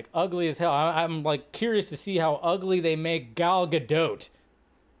be like ugly as hell. I'm like curious to see how ugly they make Gal Gadot.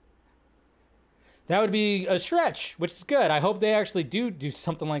 That would be a stretch, which is good. I hope they actually do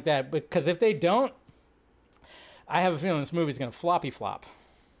something like that, because if they don't, I have a feeling this movie's going to floppy flop.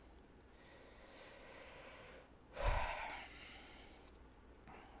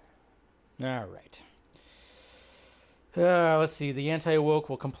 All right. Let's see. The anti-woke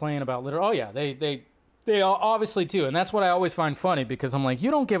will complain about litter. Oh, yeah. They obviously do. And that's what I always find funny, because I'm like,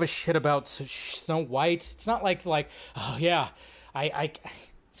 you don't give a shit about Snow White. It's not like oh, yeah, I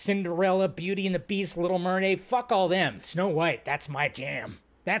Cinderella, Beauty and the Beast, Little Mermaid. Fuck all them. Snow White. That's my jam.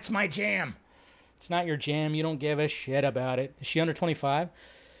 It's not your jam. You don't give a shit about it. Is she under 25?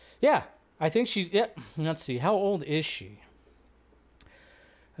 Yeah. I think she's... Yeah. Let's see. How old is she?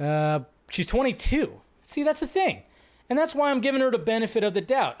 She's 22. See, that's the thing. And that's why I'm giving her the benefit of the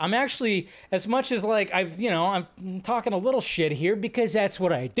doubt. I'm actually, as much as I'm talking a little shit here because that's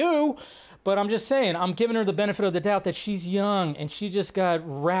what I do, but I'm just saying, I'm giving her the benefit of the doubt that she's young and she just got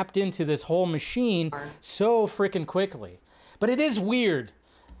wrapped into this whole machine so freaking quickly. But it is weird.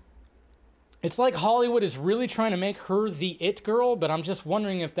 It's like Hollywood is really trying to make her the it girl, but I'm just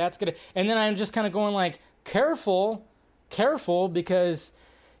wondering if that's going to... And then I'm just kind of going like, careful, because...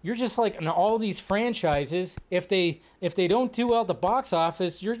 You're just like in all these franchises, if they don't do well at the box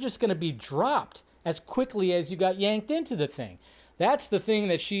office, you're just going to be dropped as quickly as you got yanked into the thing. That's the thing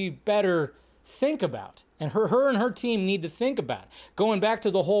that she better think about. And her and her team need to think about. Going back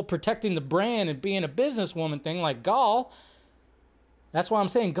to the whole protecting the brand and being a businesswoman thing like Gal. That's why I'm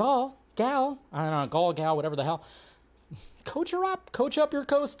saying Gal, I don't know, Gal, whatever the hell. Coach her up. Coach up your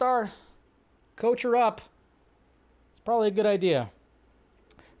co-star. Coach her up. It's probably a good idea.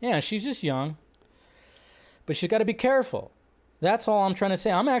 Yeah, she's just young. But she's got to be careful. That's all I'm trying to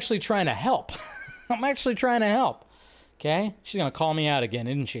say. I'm actually trying to help. Okay? She's going to call me out again,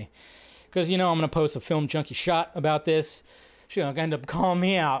 isn't she? Because, I'm going to post a Film Junkie shot about this. She's going to end up calling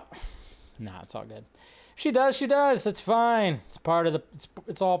me out. Nah, it's all good. She does. It's fine. It's part of the...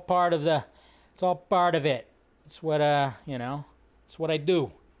 It's all part of the... It's all part of it. It's what, it's what I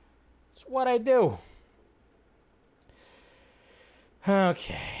do.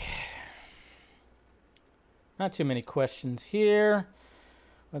 Okay. Not too many questions here.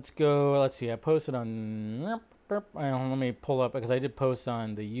 Let's go. Let's see. I posted on... Let me pull up, because I did post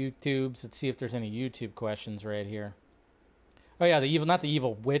on the YouTubes. Let's see if there's any YouTube questions right here. Oh, yeah, not the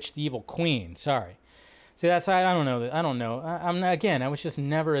evil witch, the evil queen. Sorry. See, that's... I don't know. I was just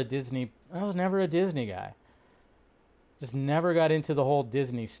never a Disney... I was never a Disney guy. Just never got into the whole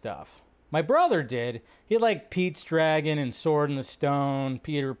Disney stuff. My brother did. He liked Pete's Dragon and Sword in the Stone,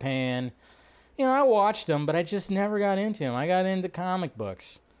 Peter Pan. I watched them, but I just never got into them. I got into comic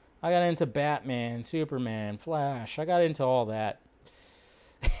books. I got into Batman, Superman, Flash. I got into all that.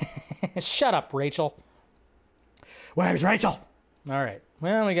 Shut up, Rachel. Where's Rachel? All right.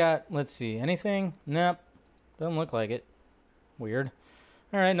 Well, we got, let's see, anything? Nope. Doesn't look like it. Weird.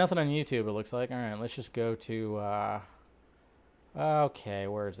 All right, nothing on YouTube, it looks like. All right, let's just go to... Okay,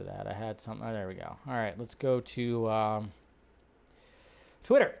 where is it at? I had something. Oh, there we go. All right, let's go to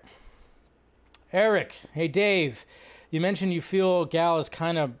Twitter. Eric, hey Dave, you mentioned you feel Gal is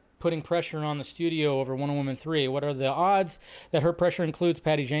kind of putting pressure on the studio over Wonder Woman 3. What are the odds that her pressure includes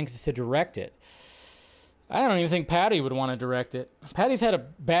Patty Jenkins to direct it? I don't even think Patty would want to direct it. Patty's had a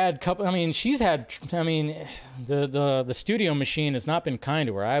bad couple. The studio machine has not been kind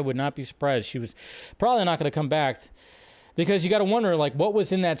to her. I would not be surprised. She was probably not going to come back. Because you got to wonder, what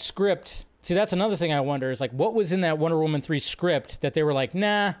was in that script? See, that's another thing I wonder, is, what was in that Wonder Woman 3 script that they were like,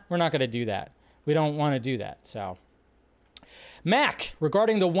 nah, we're not going to do that. We don't want to do that, so. Mac,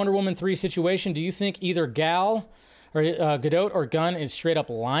 regarding the Wonder Woman 3 situation, do you think either Gal or Gadot or Gunn is straight up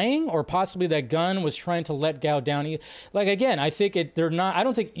lying, or possibly that Gunn was trying to let Gal down? Again, I think they're not. I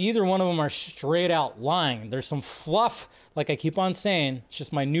don't think either one of them are straight out lying. There's some fluff, like I keep on saying. It's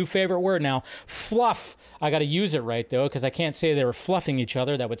just my new favorite word now, fluff. I got to use it right though, because I can't say they were fluffing each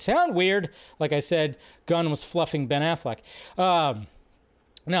other. That would sound weird. Like I said, Gunn was fluffing Ben Affleck.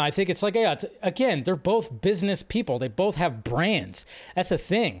 No, I think it's like, again, they're both business people. They both have brands. That's the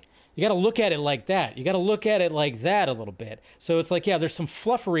thing. You got to look at it like that. You got to look at it like that a little bit. So it's like, yeah, there's some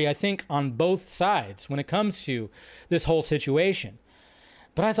fluffery, I think, on both sides when it comes to this whole situation.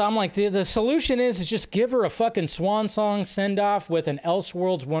 But I'm like, the solution is just give her a fucking swan song send-off with an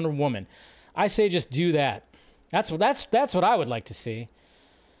Elseworlds Wonder Woman. I say just do that. That's what I would like to see.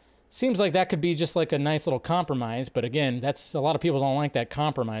 Seems like that could be just like a nice little compromise, but again, that's a lot of people don't like that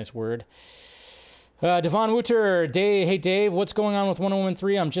compromise word. Devon Wooter, hey Dave, what's going on with Wonder Woman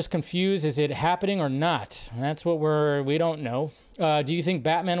 3? I'm just confused. Is it happening or not? That's what we don't know. Do you think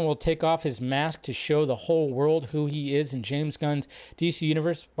Batman will take off his mask to show the whole world who he is in James Gunn's DC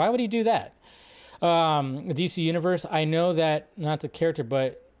Universe? Why would he do that? DC Universe, I know that, not the character,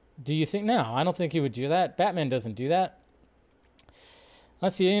 but do you think, no, I don't think he would do that. Batman doesn't do that.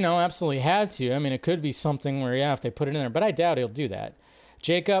 Unless he, absolutely had to. I mean, it could be something where, yeah, if they put it in there, but I doubt he'll do that.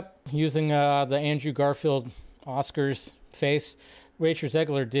 Jacob, using the Andrew Garfield Oscars face, Rachel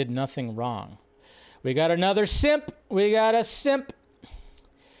Zegler did nothing wrong. We got another simp. We got a simp.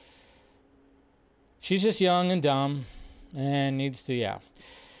 She's just young and dumb and needs to, yeah.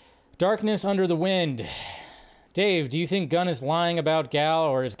 Darkness Under the Wind. Dave, do you think Gunn is lying about Gal,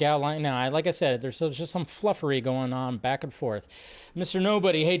 or is Gal lying? No, like I said, there's just some fluffery going on back and forth. Mr.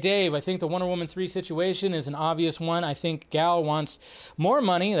 Nobody, hey Dave, I think the Wonder Woman 3 situation is an obvious one. I think Gal wants more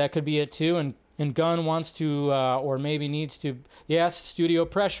money. That could be it too. And Gunn wants to, or maybe needs to, yes, studio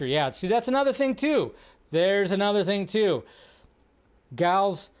pressure. Yeah, see, that's another thing too. There's another thing too.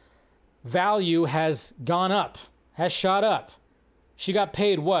 Gal's value has gone up, has shot up. She got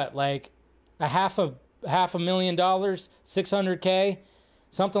paid what, like $500,000, $600K,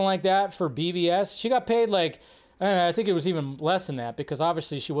 something like that for BVS. She got paid like, I think it was even less than that, because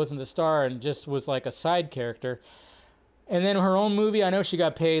obviously she wasn't the star and just was like a side character. And then her own movie, I know she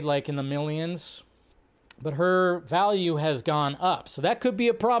got paid like in the millions, but her value has gone up. So that could be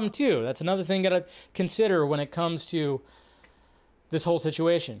a problem too. That's another thing got to consider when it comes to this whole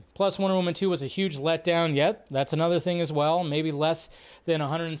situation. Plus, Wonder Woman 2 was a huge letdown. Yet, that's another thing as well. Maybe less than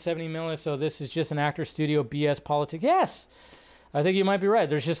 170 million. So this is just an actor studio BS politics. Yes, I think you might be right.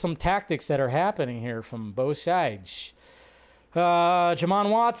 There's just some tactics that are happening here from both sides. Jamon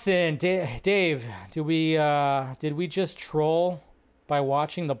Watson, Dave, did we just troll by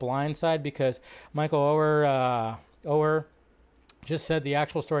watching The Blind Side because Michael Oher just said the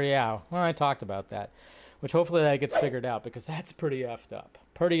actual story? Yeah, well, I talked about that. Which hopefully that gets figured out, because that's pretty effed up.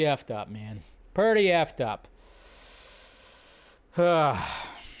 Pretty effed up, man. Pretty effed up. The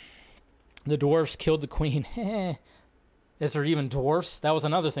dwarfs killed the queen. Is there even dwarfs? That was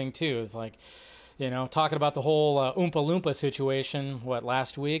another thing, too. It's like, talking about the whole Oompa Loompa situation,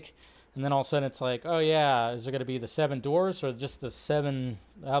 last week? And then all of a sudden it's like, oh, yeah, is there going to be the 7 dwarfs or just the 7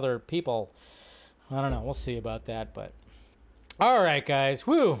 other people? I don't know. We'll see about that, but... All right, guys.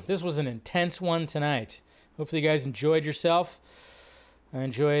 Woo! This was an intense one tonight. Hopefully you guys enjoyed yourself. I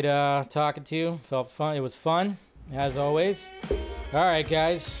enjoyed talking to you. Felt fun. It was fun, as always. All right,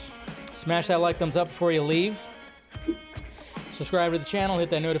 guys. Smash that like, thumbs up before you leave. Subscribe to the channel. Hit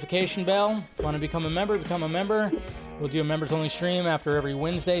that notification bell. If you want to become a member, become a member. We'll do a members-only stream after every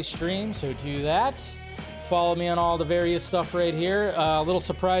Wednesday stream, so do that. Follow me on all the various stuff right here. A little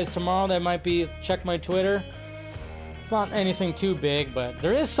surprise tomorrow. That might be, check my Twitter. It's not anything too big, but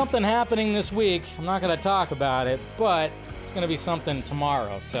there is something happening this week. I'm not going to talk about it, but it's going to be something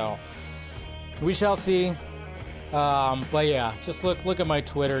tomorrow, so we shall see. But yeah, just look at my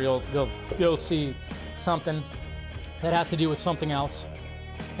Twitter. You'll see something that has to do with something else.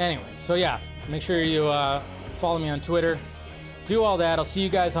 Anyways, so yeah, make sure you follow me on Twitter. Do all that. I'll see you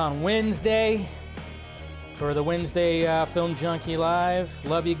guys on Wednesday for the Wednesday Film Junkie Live.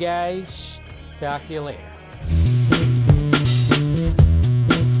 Love you guys. Talk to you later.